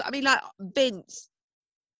buy these horses? I mean, like Vince,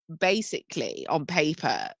 basically on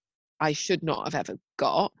paper, I should not have ever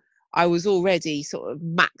got. I was already sort of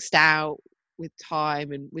maxed out with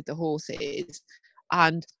time and with the horses.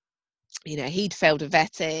 And, you know, he'd failed a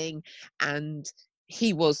vetting, and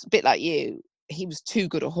he was a bit like you. He was too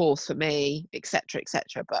good a horse for me, etc.,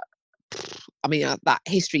 etc. But I mean, that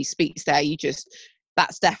history speaks there.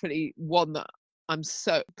 That's definitely one that I'm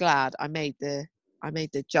so glad I made the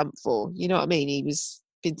jump for. You know what I mean?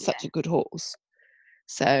 been such a good horse.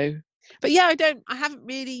 So, but yeah, I haven't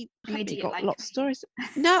really got like lots of stories.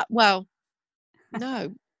 No, well,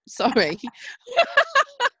 no, sorry.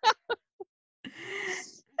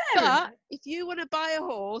 But if you want to buy a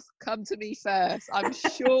horse, come to me first. I'm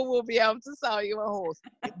sure we'll be able to sell you a horse.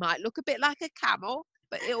 It might look a bit like a camel,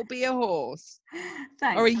 but it'll be a horse.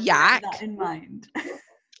 Thanks. Or a yak. That in mind.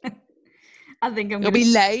 I think It'll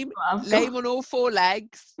be lame on all 4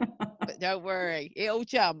 legs, but don't worry, it'll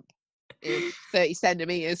jump. If 30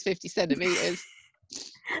 centimeters, 50 centimeters.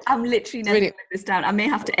 I'm literally never going to live this down. I may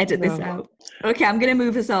have to edit this out. Okay, I'm going to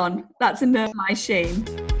move us on. That's enough my shame.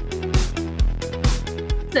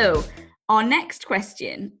 So, our next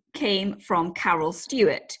question came from Carol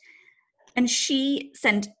Stewart, and she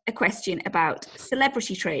sent a question about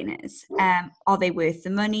celebrity trainers. Are they worth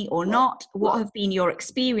the money or not? What have been your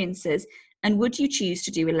experiences? And would you choose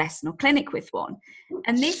to do a lesson or clinic with one?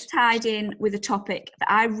 And this tied in with a topic that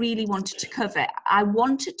I really wanted to cover. I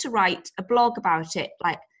wanted to write a blog about it,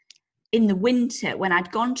 like in the winter when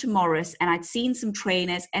I'd gone to Morris and I'd seen some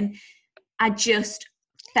trainers, and I just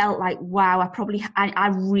felt like, wow, I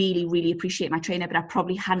really, really appreciate my trainer, but I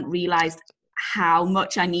probably hadn't realized how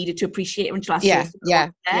much I needed to appreciate her until I saw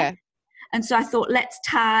her there. And so I thought, let's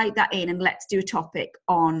tie that in and let's do a topic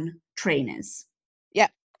on trainers. Yeah.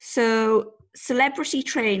 So celebrity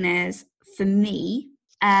trainers, for me,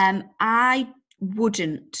 I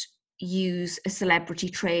wouldn't use a celebrity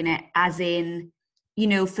trainer as in,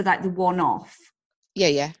 for like the one-off.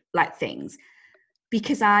 Yeah. Like things.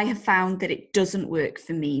 Because I have found that it doesn't work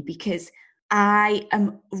for me, because I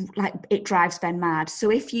am like, it drives Ben mad. So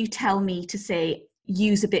if you tell me to say,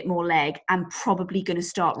 use a bit more leg, I'm probably going to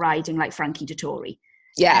start riding like Frankie Dettori.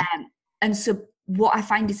 Yeah. And so what I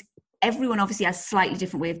find is everyone obviously has a slightly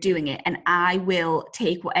different way of doing it. And I will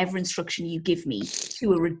take whatever instruction you give me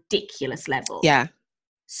to a ridiculous level. Yeah.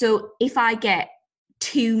 So if I get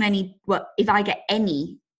if I get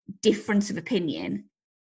any difference of opinion,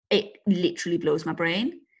 it literally blows my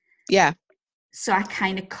brain. Yeah. So I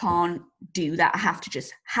kind of can't do that. I have to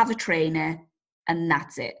just have a trainer and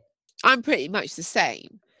that's it. I'm pretty much the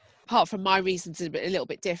same. Apart from my reasons are a little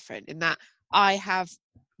bit different in that I have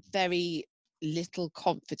very little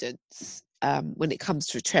confidence when it comes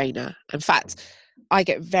to a trainer. In fact, I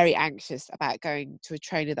get very anxious about going to a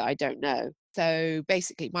trainer that I don't know. So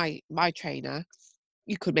basically my trainer,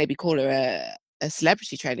 you could maybe call her a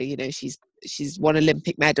celebrity trainer. She's won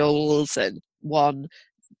Olympic medals and won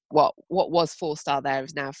what was 4-star there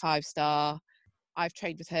is now 5-star. I've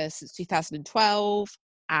trained with her since 2012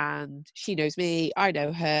 and she knows me, I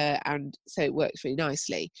know her, and so it works really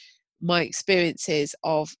nicely. My experiences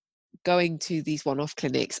of going to these one-off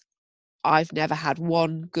clinics, I've never had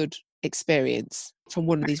one good experience from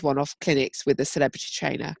one of these one-off clinics with a celebrity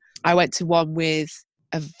trainer. I went to one with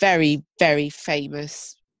a very, very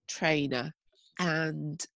famous trainer,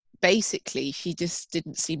 and basically she just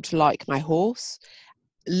didn't seem to like my horse.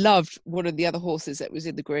 Loved one of the other horses that was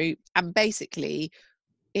in the group, and basically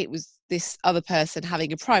it was this other person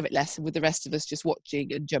having a private lesson with the rest of us just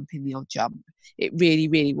watching and jumping the odd jump. It really,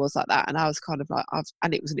 really was like that. And I was kind of like,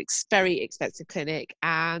 and it was very expensive clinic,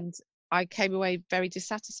 and I came away very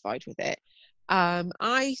dissatisfied with it.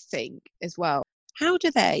 I think as well, how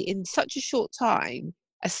do they in such a short time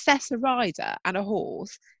assess a rider and a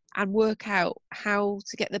horse and work out how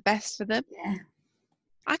to get the best for them? Yeah.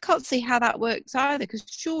 I can't see how that works either, because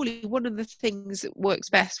surely one of the things that works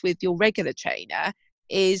best with your regular trainer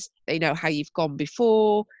is they know how you've gone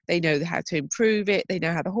before, they know how to improve it, they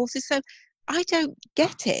know how the horse is. So I don't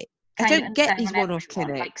get it. I don't get these one-off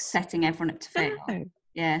clinics. Like setting everyone up to fail. No.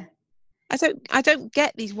 Yeah. I don't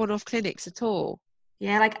get these one-off clinics at all.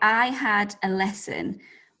 Yeah, like I had a lesson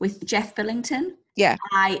with Jeff Billington. Yeah.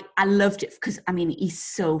 I loved it because, I mean, he's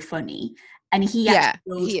so funny. And he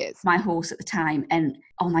rode my horse at the time. And,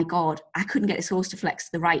 oh my God, I couldn't get this horse to flex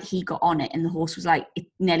to the right. He got on it and the horse was like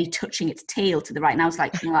nearly touching its tail to the right. And I was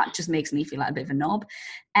like, that just makes me feel like a bit of a knob.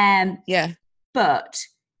 Yeah. But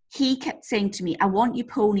he kept saying to me, I want your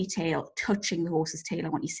ponytail touching the horse's tail. I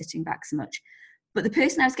want you sitting back so much. But the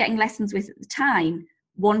person I was getting lessons with at the time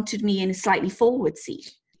wanted me in a slightly forward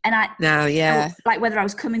seat. And like whether I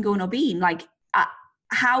was coming, going or being, like,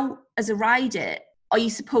 how as a rider are you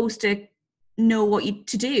supposed to know what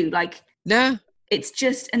to do? Like, no, it's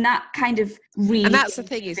just, and that kind of really, and that's the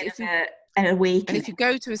thing is, if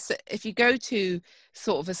you go to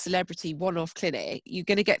sort of a celebrity one-off clinic, you're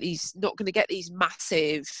going to get not going to get these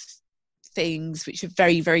massive things which are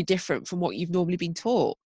very, very different from what you've normally been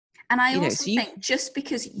taught. And I also think just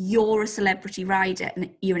because you're a celebrity rider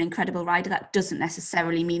and you're an incredible rider, that doesn't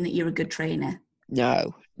necessarily mean that you're a good trainer.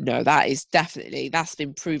 No, that's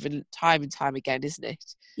been proven time and time again, isn't it?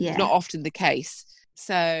 Yeah. It's not often the case.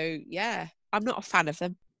 So yeah, I'm not a fan of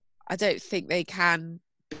them. I don't think they can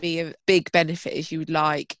be a big benefit as you would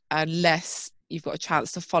like unless you've got a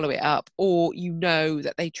chance to follow it up, or you know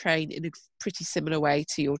that they train in a pretty similar way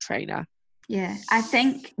to your trainer. Yeah, I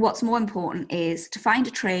think what's more important is to find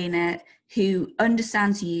a trainer who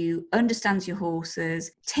understands you, understands your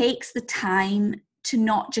horses, takes the time to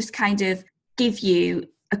not just kind of give you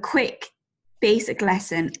a quick basic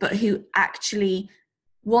lesson, but who actually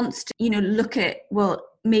wants to, look at, well,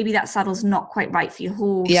 maybe that saddle's not quite right for your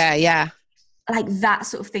horse. Yeah. Like that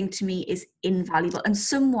sort of thing to me is invaluable. And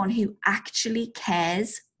someone who actually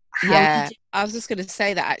cares how you do. I was just going to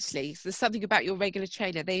say that actually. So there's something about your regular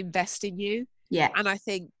trainer, they invest in you. Yeah. And I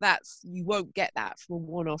think you won't get that from a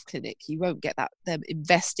one-off clinic. You won't get them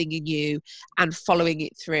investing in you and following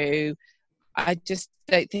it through. I just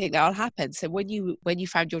don't think that'll happen. So when you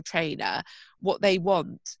found your trainer, what they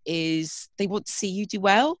want is they want to see you do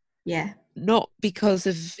well. Yeah. Not because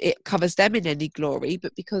of it covers them in any glory,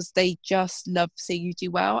 but because they just love seeing you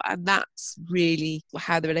do well. And that's really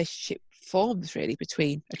how the relationship forms, really,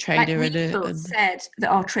 between a trainer and said that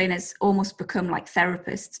our trainers almost become like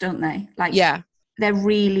therapists, don't they? Like, yeah, they're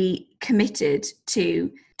really committed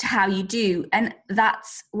to how you do. And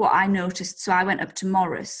that's what I noticed. So I went up to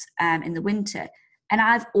Morris in the winter, and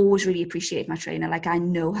I've always really appreciated my trainer. Like, I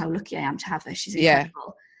know how lucky I am to have her. She's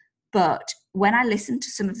incredible. But when I listened to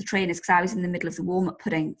some of the trainers, because I was in the middle of the warm-up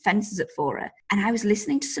putting fences up for her, and I was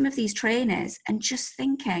listening to some of these trainers and just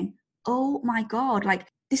thinking, oh my God, like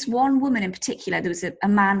this one woman in particular, there was a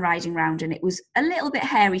man riding around, and it was a little bit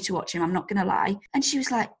hairy to watch him, I'm not going to lie. And she was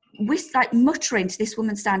like muttering to this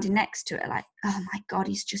woman standing next to her, like, oh my God,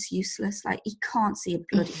 he's just useless. Like, he can't see a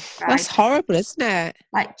bloody ride. That's horrible, isn't it?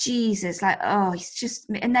 Like, Jesus, like, oh, he's just...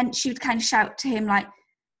 And then she would kind of shout to him, like,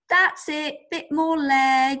 that's it, bit more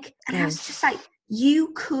leg. And I was just like,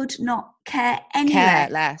 you could not care any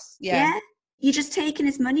less. Yeah. You're just taking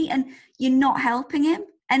his money and you're not helping him.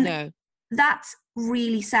 And that's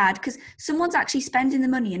really sad, because someone's actually spending the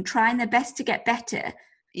money and trying their best to get better.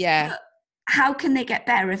 Yeah. But how can they get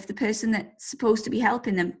better if the person that's supposed to be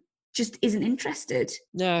helping them just isn't interested?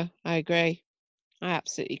 No, I agree. I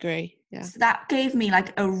absolutely agree. Yeah. So that gave me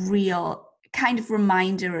like a real kind of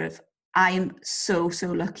reminder of, I am so,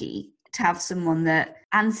 so lucky to have someone that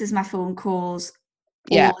answers my phone calls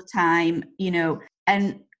all the time,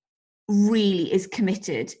 and really is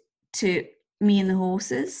committed to me and the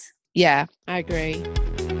horses. Yeah, I agree.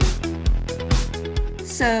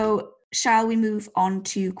 So shall we move on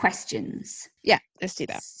to questions? Yeah, let's do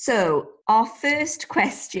that. So our first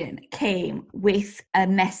question came with a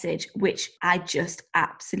message which I just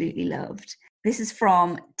absolutely loved. This is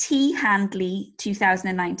from T Handley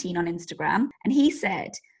 2019 on Instagram. And he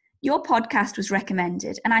said, your podcast was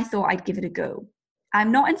recommended and I thought I'd give it a go.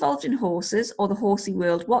 I'm not involved in horses or the horsey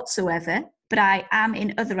world whatsoever, but I am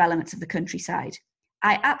in other elements of the countryside.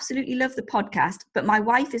 I absolutely love the podcast, but my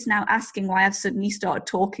wife is now asking why I've suddenly started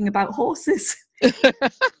talking about horses.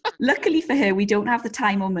 Luckily for her, we don't have the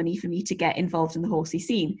time or money for me to get involved in the horsey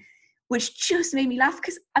scene, which just made me laugh,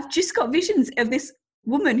 because I've just got visions of this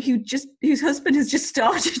woman whose husband has just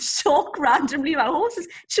started to talk randomly about horses.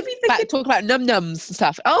 Should we talk about num-nums and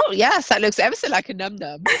stuff? Oh yes, that looks ever so like a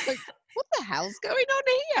num-num. Like, what the hell's going on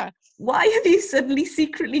here? Why have you suddenly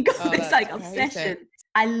secretly got this obsession?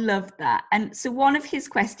 I love that. And so one of his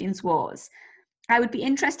questions was, I would be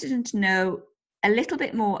interested in to know a little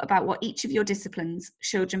bit more about what each of your disciplines,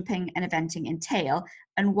 show jumping and eventing, entail,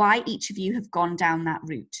 and why each of you have gone down that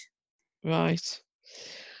route. Right.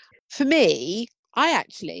 For me, I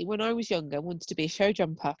actually, when I was younger, wanted to be a show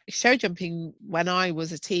jumper. Show jumping when I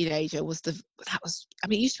was a teenager it used to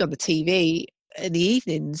be on the TV in the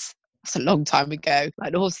evenings. That's a long time ago.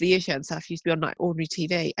 Like the Horse of the Year show and stuff used to be on like ordinary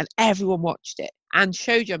TV, and everyone watched it. And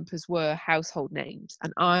show jumpers were household names,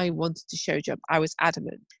 and I wanted to show jump. I was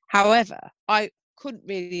adamant. However, I couldn't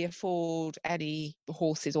really afford any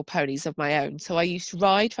horses or ponies of my own, so I used to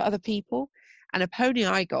ride for other people. And a pony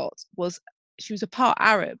I got she was a part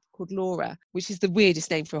Arab called Laura, which is the weirdest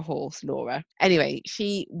name for a horse, Laura. Anyway,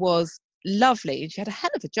 she was lovely and she had a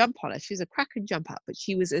hell of a jump on her. She was a cracking jump up, but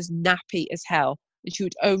she was as nappy as hell, and she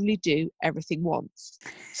would only do everything once.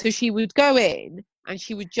 So she would go in and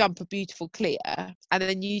she would jump a beautiful clear, and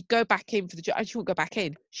then you'd go back in for the jump, and she wouldn't go back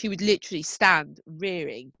in. She would literally stand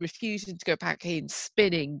rearing, refusing to go back in,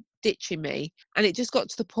 spinning, ditching me. And it just got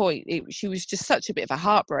to the point, she was just such a bit of a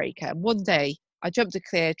heartbreaker. And one day I jumped a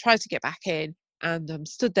clear, tried to get back in, and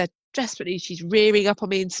stood there desperately. She's rearing up on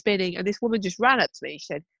me and spinning, and this woman just ran up to me. She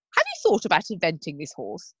said, have you thought about inventing this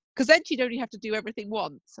horse? because then she'd only have to do everything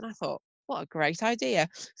once. And I thought, what a great idea.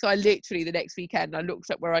 So I literally, the next weekend, I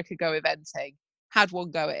looked up where I could go eventing, had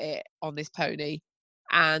one go at it on this pony,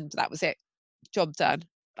 and that was it. Job done.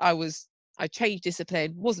 I changed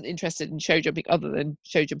discipline, wasn't interested in show jumping other than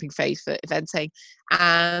show jumping phase for eventing,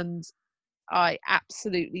 and I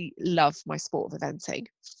absolutely love my sport of eventing,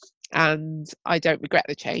 and I don't regret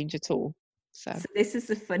the change at all. So this is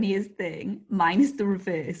the funniest thing. Mine is the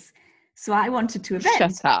reverse. So I wanted to event.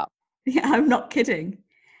 Shut up. Yeah, I'm not kidding.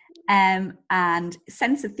 And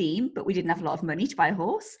sense of theme, but we didn't have a lot of money to buy a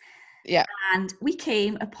horse. Yeah. And we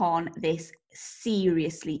came upon this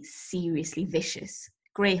seriously vicious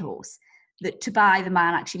grey horse that to buy, the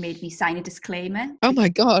man actually made me sign a disclaimer. Oh my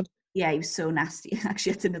God. Yeah, he was so nasty.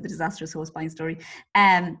 Actually, that's another disastrous horse buying story.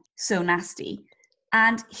 So nasty.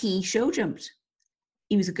 And he show jumped.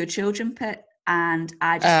 He was a good show jumper. And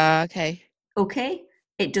I just, okay,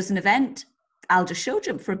 it does an event. I'll just show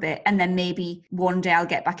jump for a bit. And then maybe one day I'll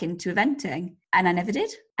get back into eventing. And I never did.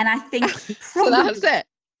 And I think so that's it.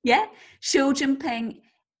 Yeah. Show jumping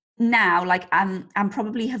now, like I'm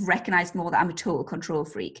probably have recognized more that I'm a total control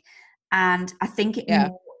freak. And I think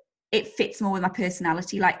it fits more with my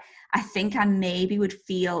personality. Like, I think I maybe would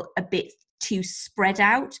feel a bit too spread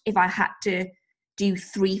out if I had to do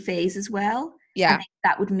 3 phases well. Yeah. I think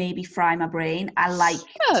that would maybe fry my brain.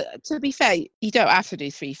 To be fair, you don't have to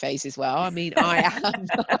do 3 phases well. I mean, I am.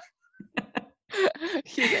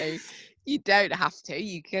 You don't have to.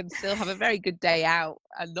 You can still have a very good day out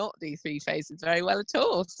and not do 3 phases very well at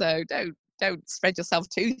all. So don't spread yourself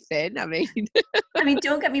too thin. I mean,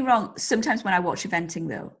 don't get me wrong. Sometimes when I watch eventing,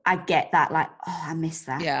 though, I get that, like, oh, I miss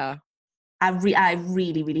that. Yeah. I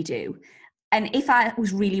really, really do. And if I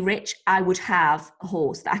was really rich, I would have a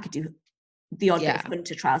horse that I could do the odd bit of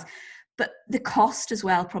hunter trials. But the cost as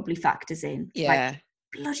well probably factors in. Yeah.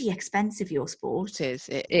 Like, bloody expensive, your sport. It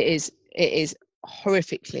is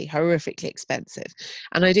horrifically expensive.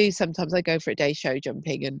 And I do sometimes, I go for a day show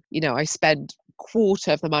jumping, and I spend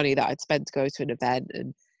quarter of the money that I'd spend to go to an event,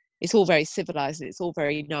 and it's all very civilized and it's all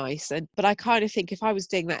very nice. But I kind of think if I was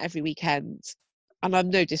doing that every weekend, and I'm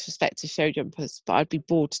no disrespect to show jumpers, but I'd be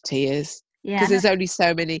bored to tears. Because there's only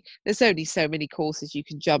so many courses you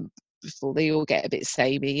can jump before they all get a bit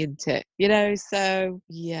samey, isn't it? So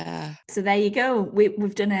yeah. So there you go.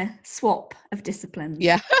 We've done a swap of disciplines.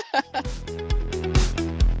 Yeah.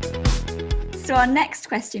 So our next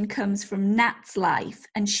question comes from Nat's Life,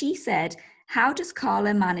 and she said, how does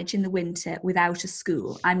Carla manage in the winter without a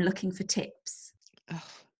school? I'm looking for tips.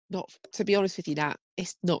 To be honest with you, Nat,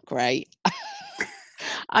 it's not great.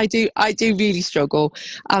 I do really struggle,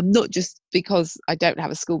 not just because I don't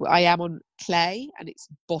have a school, but I am on clay, and it's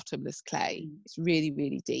bottomless clay. It's really,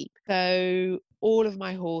 really deep. So all of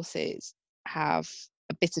my horses have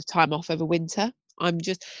a bit of time off over winter.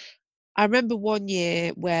 I remember one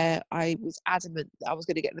year where I was adamant that I was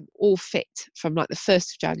going to get them all fit from like the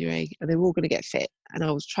 1st of January, and they were all going to get fit. And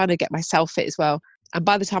I was trying to get myself fit as well. And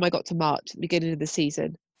by the time I got to March, at the beginning of the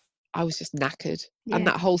season, I was just knackered. Yeah. And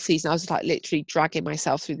that whole season, I was like literally dragging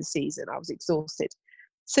myself through the season. I was exhausted.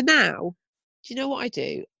 So now, do you know what I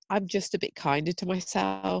do? I'm just a bit kinder to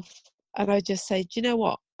myself. And I just say, do you know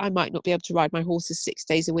what? I might not be able to ride my horses 6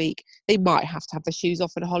 days a week. They might have to have their shoes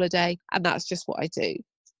off on a holiday. And that's just what I do.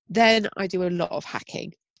 Then I do a lot of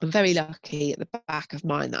hacking. I'm very lucky at the back of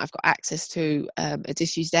mine that I've got access to a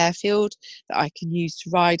disused airfield that I can use to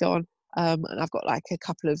ride on. And I've got like a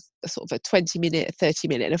couple of sort of a 20-minute, a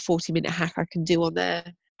 30-minute and a 40-minute hack I can do on there.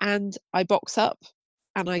 And I box up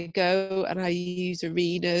and I go and I use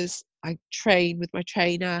arenas. I train with my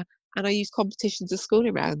trainer and I use competitions as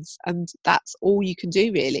schooling rounds. And that's all you can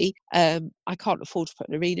do really. I can't afford to put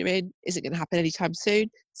an arena in. Isn't going to happen anytime soon.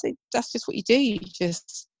 So that's just what you do. You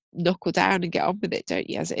just knuckle down and get on with it, don't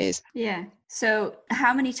you, as it is? Yeah. So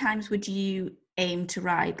how many times would you aim to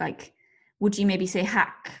ride? Like, would you maybe say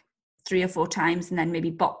hack 3 or 4 times and then maybe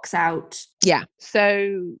box out? Yeah.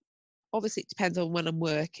 So obviously it depends on when I'm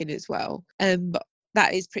working as well. But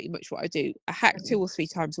that is pretty much what I do. I hack 2 or 3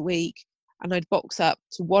 times a week, and I'd box up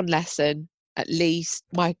to 1 lesson at least.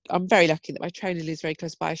 I'm very lucky that my trainer lives very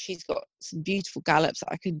close by. She's got some beautiful gallops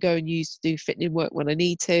that I can go and use to do fitting work when I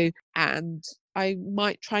need to. And I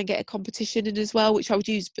might try and get a competition in as well, which I would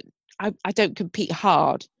use, but I don't compete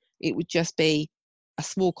hard. It would just be a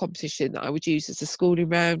small competition that I would use as a schooling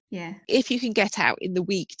round. Yeah. If you can get out in the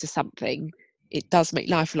week to something, it does make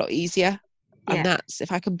life a lot easier. Yeah. And that's,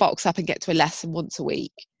 if I can box up and get to a lesson once a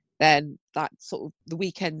week, then that's sort of the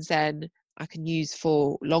weekends then I can use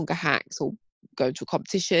for longer hacks or go to a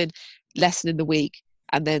competition, lesson in the week.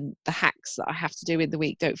 And then the hacks that I have to do in the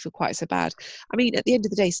week don't feel quite so bad. I mean, at the end of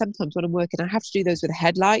the day, sometimes when I'm working, I have to do those with a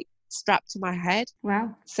headlight strapped to my head.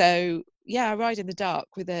 Wow. So yeah, I ride in the dark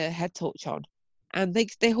with a head torch on, and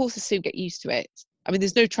their horses soon get used to it. I mean,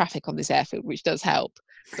 there's no traffic on this airfield, which does help.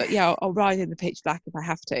 But yeah, I'll ride in the pitch black if I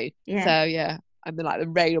have to. Yeah. So yeah, and then like the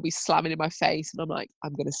rain will be slamming in my face, and I'm like,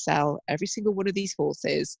 I'm going to sell every single one of these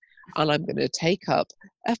horses, and I'm going to take up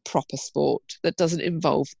a proper sport that doesn't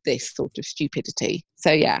involve this sort of stupidity.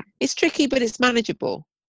 So yeah, it's tricky, but it's manageable.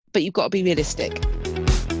 But you've got to be realistic.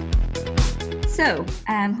 So,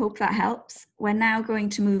 hope that helps. We're now going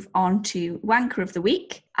to move on to Wanker of the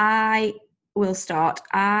Week. I will start.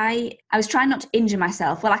 I was trying not to injure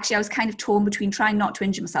myself. Well, actually, I was kind of torn between trying not to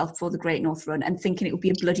injure myself before the Great North Run and thinking it would be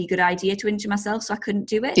a bloody good idea to injure myself, so I couldn't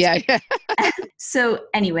do it. Yeah. So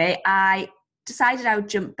anyway, I decided I would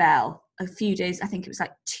jump Belle a few days, I think it was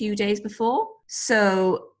like 2 days before.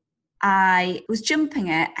 So I was jumping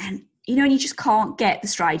it, and you know, and you just can't get the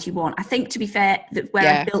stride you want. I think, to be fair, that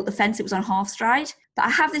where I built the fence, it was on half stride. But I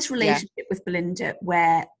have this relationship with Belinda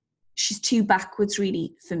where she's too backwards,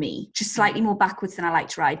 really, for me. Just slightly more backwards than I like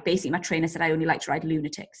to ride. Basically, my trainer said I only like to ride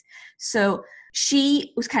lunatics. So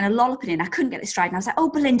she was kind of lolloping in. I couldn't get the stride. And I was like, oh,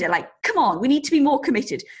 Belinda, like, come on, we need to be more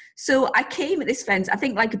committed. So I came at this fence, I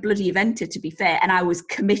think like a bloody eventer, to be fair. And I was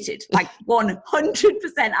committed, like 100%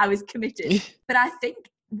 I was committed. But I think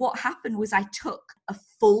what happened was I took a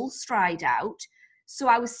full stride out. So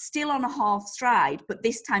I was still on a half stride, but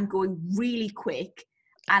this time going really quick.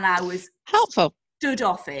 And I was helpful. Stood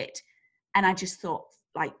off it. And I just thought,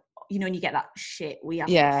 like, you know, and you get that shit, we have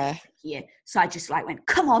here. So I just like went,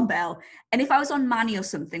 come on, Belle. And if I was on Manny or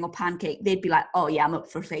something, or Pancake, they'd be like, oh yeah, I'm up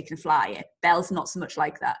for a fake and flyer. Belle's not so much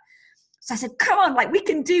like that. So I said, come on, like, we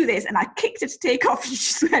can do this. And I kicked her to take off, and she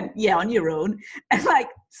just went, yeah, on your own. And like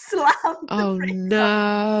slammed the brakes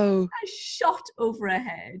on. I shot over her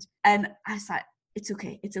head. And I was like, it's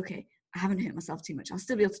okay. I haven't hurt myself too much. I'll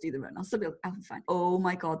still be able to do the run. I'll be fine. Oh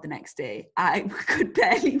my God, the next day, I could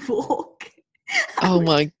barely walk. Oh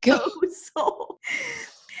my God.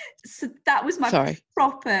 So that was my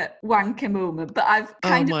proper wanker moment. But I've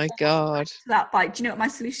kind of God. To that bike. Do you know what my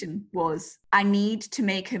solution was? I need to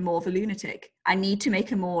make her more of a lunatic. I need to make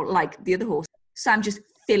her more like the other horse. So I'm just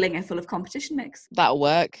filling her full of competition mix. That'll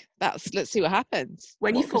work. Let's see what happens.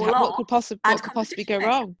 When you fall off, what could possibly go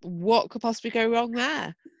wrong? What could possibly go wrong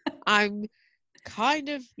there? I'm kind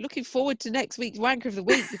of looking forward to next week's Wanker of the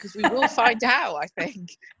Week, because we will find out, I think,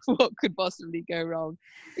 what could possibly go wrong.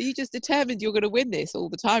 Are you just determined you're going to win this all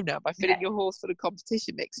the time now by filling your horse full of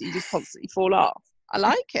competition mix so you just constantly fall off? I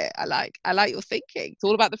like it. I like your thinking. It's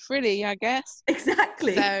all about the frilly, I guess.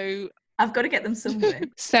 Exactly. So I've got to get them somewhere.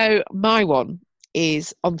 So my one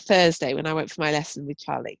is on Thursday when I went for my lesson with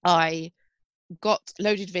Charlie. I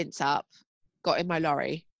loaded Vince up, got in my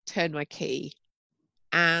lorry, turned my key,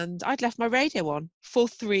 and I'd left my radio on for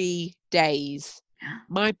 3 days.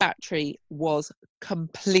 My battery was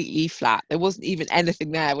completely flat. There wasn't even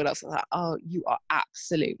anything there when I was like, oh, you are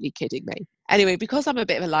absolutely kidding me. Anyway, because I'm a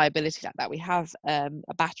bit of a liability like that, we have a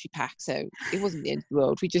battery pack, so it wasn't the end of the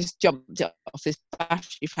world. We just jumped off this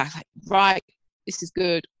battery pack, like, right, this is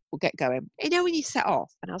good, we'll get going. You know, when you set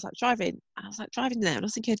off, and I was driving there, and I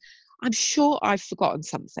was thinking, I'm sure I've forgotten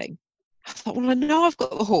something. I thought, well, I know I've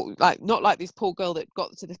got the horse, like, not like this poor girl that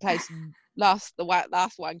got to the place last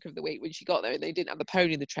Wanker of the Week when she got there and they didn't have the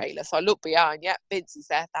pony in the trailer. So I looked behind, Vince is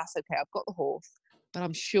there, that's okay, I've got the horse, but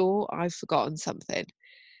I'm sure I've forgotten something.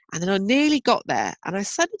 And then I nearly got there, and I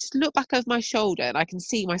suddenly just looked back over my shoulder, and I can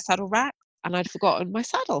see my saddle rack, and I'd forgotten my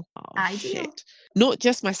saddle. Oh, shit. Not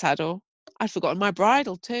just my saddle, I'd forgotten my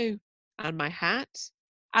bridle too, and my hat,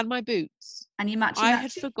 and my boots. And you matchy. I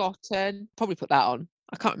had forgotten, probably put that on.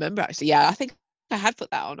 I can't remember, actually. Yeah, I think I had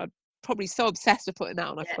put that on. I'm probably so obsessed with putting that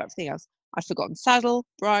on, I forgot everything else. I'd forgotten saddle,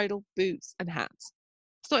 bridle, boots, and hats.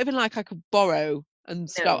 It's not even like I could borrow and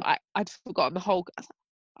stuff. I'd forgotten the whole.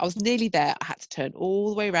 I was nearly there. I had to turn all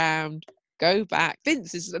the way around, go back.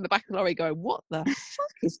 Vince is in the back of the lorry going, what the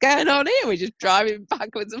fuck is going on here? We're just driving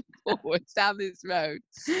backwards and forwards down this road.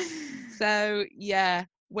 So, yeah,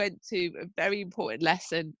 went to a very important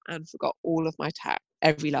lesson and forgot all of my tack,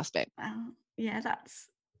 every last bit. Wow. Yeah,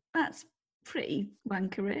 that's pretty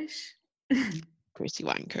wankerish. Pretty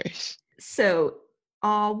wankerish. So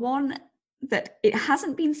our one that it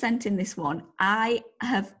hasn't been sent in this one, I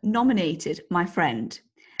have nominated my friend.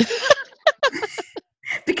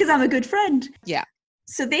 Because I'm a good friend. Yeah.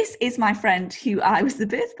 So this is my friend who I was the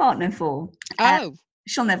birth partner for. Oh.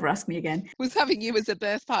 She'll never ask me again. Was having you as a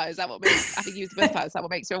birth partner, is that what makes having you as a birth partner, is that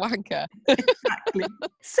what makes you a wanker? Exactly.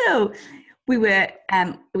 So we were,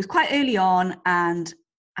 it was quite early on, and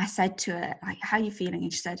I said to her, like, how are you feeling?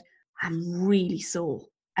 And she said, I'm really sore.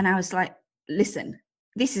 And I was like, listen,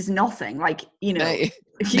 this is nothing. Like, Mate.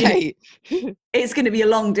 Mate. it's going to be a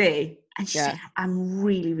long day. And she Yeah. said, I'm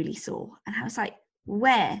really, really sore. And I was like,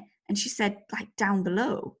 where? And she said, like, down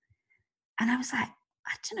below. And I was like,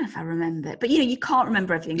 I don't know if I remember. But, you can't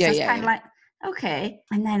remember everything. So I was kind of like, okay.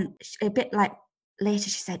 And then a bit like later,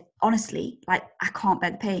 she said, honestly, like, I can't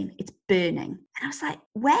bear the pain. It's burning. And I was like,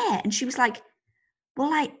 where? And she was like, well,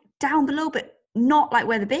 like, down below, but not like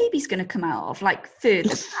where the baby's going to come out of, like further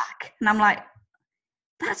back. And I'm like,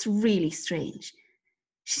 that's really strange.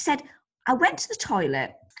 She said, I went to the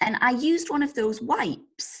toilet and I used one of those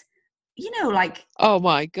wipes, like, oh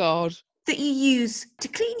my God, that you use to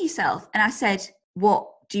clean yourself. And I said, what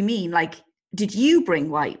do you mean? Like, did you bring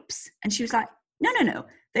wipes? And she was like, no,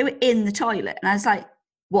 they were in the toilet. And I was like,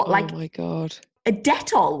 what, like, oh my God, a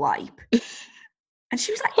Dettol wipe? And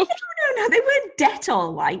she was like, no, they weren't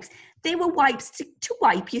Dettol wipes. They were wipes to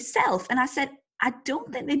wipe yourself. And I said, I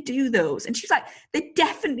don't think they do those. And she was like, they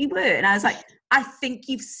definitely were. And I was like, I think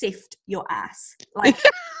you've siffed your ass. Like,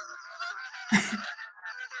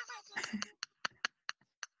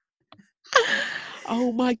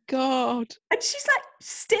 oh my God. and she's like,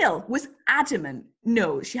 still was adamant.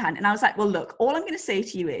 No, she hadn't. And I was like, well, look, all I'm going to say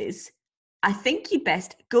to you is, I think you'd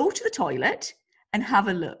best go to the toilet and have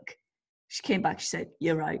a look. She came back. She said,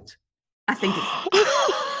 you're right. I think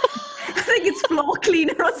it's floor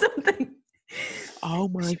cleaner or something. Oh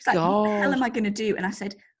my She was like, God. what the hell am I going to do? And I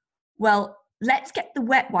said, well, let's get the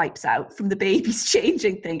wet wipes out from the baby's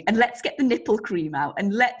changing thing, and let's get the nipple cream out,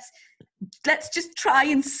 and let's just try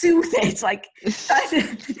and soothe it. Like,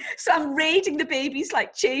 so I'm raiding the baby's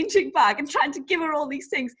like changing bag and trying to give her all these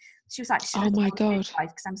things. She was like, oh my God,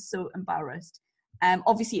 because I'm so embarrassed.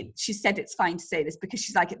 Obviously, she said it's fine to say this because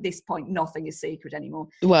she's like, at this point, nothing is sacred anymore.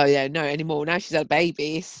 Well, yeah, no anymore. Now she's had a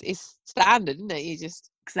baby. It's standard, isn't it? You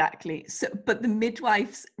just exactly. So, but the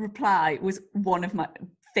midwife's reply was one of my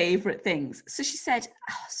favorite things. So she said,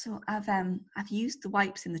 oh, so I've used the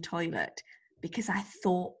wipes in the toilet because I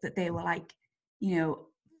thought that they were like,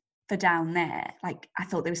 for down there. Like, I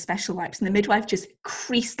thought they were special wipes. And the midwife just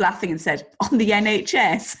creased laughing and said, on the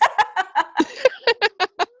NHS.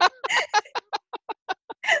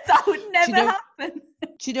 That would never happen.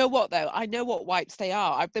 Do you know what, though? I know what wipes they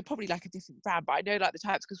are. They're probably like a different brand, but I know like the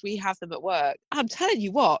types because we have them at work. I'm telling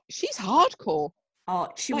you what, she's hardcore. Oh,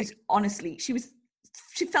 she was, honestly,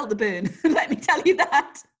 she felt the burn. Let me tell you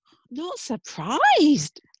that. Not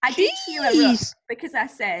surprised. I did cheer her up because I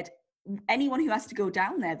said, anyone who has to go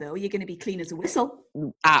down there, though, you're going to be clean as a whistle.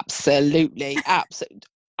 Absolutely. Absolutely.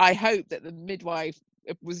 I hope that the midwife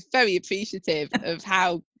was very appreciative of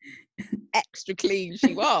how extra clean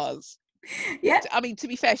she was. Yeah. I mean, to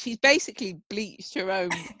be fair, she's basically bleached her own,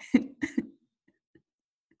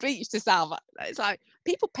 bleached herself. It's like,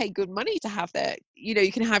 people pay good money to have their,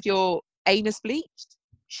 you can have your anus bleached.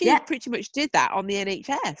 She pretty much did that on the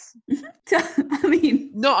NHS. So, I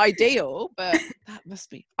mean, not ideal, but that must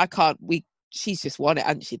be. She's just won it,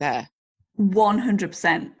 hasn't she? There,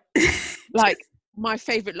 100%. Like, my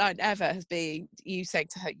favourite line ever has been you saying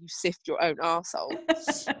to her, "You sift your own arsehole."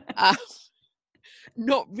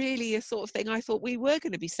 Not really a sort of thing I thought we were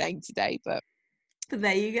going to be saying today, but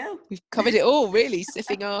there you go. We've covered it all, really,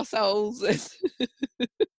 sifting arseholes.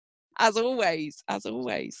 As always.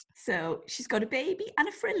 So she's got a baby and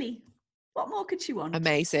a frilly. What more could she want?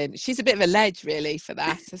 Amazing. She's a bit of a ledge, really, for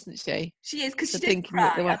that, isn't she? She is, because she didn't cry.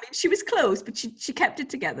 I mean, she was close, but she kept it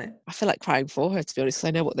together. I feel like crying for her, to be honest, because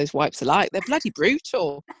I know what those wipes are like. They're bloody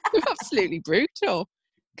brutal. They're absolutely brutal.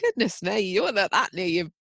 Goodness me, you're not that near your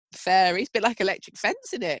fairies. A bit like electric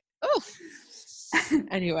fence, isn't it? Oh.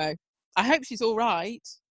 Anyway, I hope she's all right.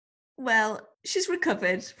 Well, she's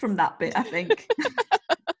recovered from that bit, I think.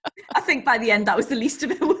 I think by the end that was the least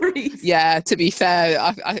of her worries. Yeah, to be fair,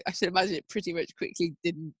 I should imagine it pretty much quickly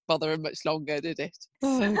didn't bother her much longer, did it?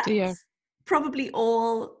 Oh dear. Probably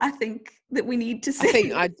all I think that we need to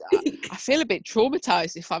say. I think I feel a bit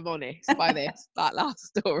traumatized, if I'm honest, by that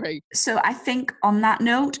last story. So I think on that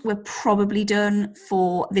note, we're probably done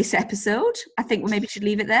for this episode. I think we maybe should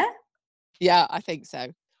leave it there. Yeah, I think so.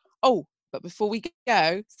 Oh, but before we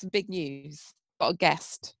go, some big news. Got a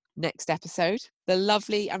guest next episode. The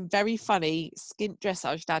lovely and very funny Skint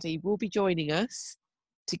Dressage Daddy will be joining us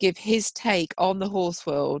to give his take on the horse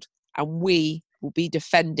world, and we will be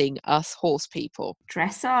defending us horse people.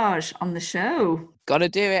 Dressage on the show. Gotta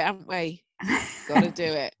do it, haven't we? Gotta do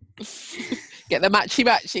it. Get the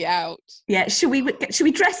matchy out. Yeah, should we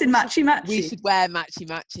dress in matchy? We should wear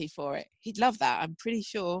matchy for it. He'd love that, I'm pretty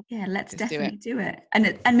sure. Yeah, let's definitely do it.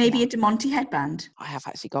 And maybe a DeMonte headband. I have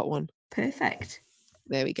actually got one. Perfect.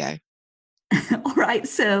 There we go. All right,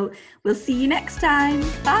 so we'll see you next time.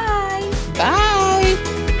 Bye.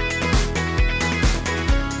 Bye.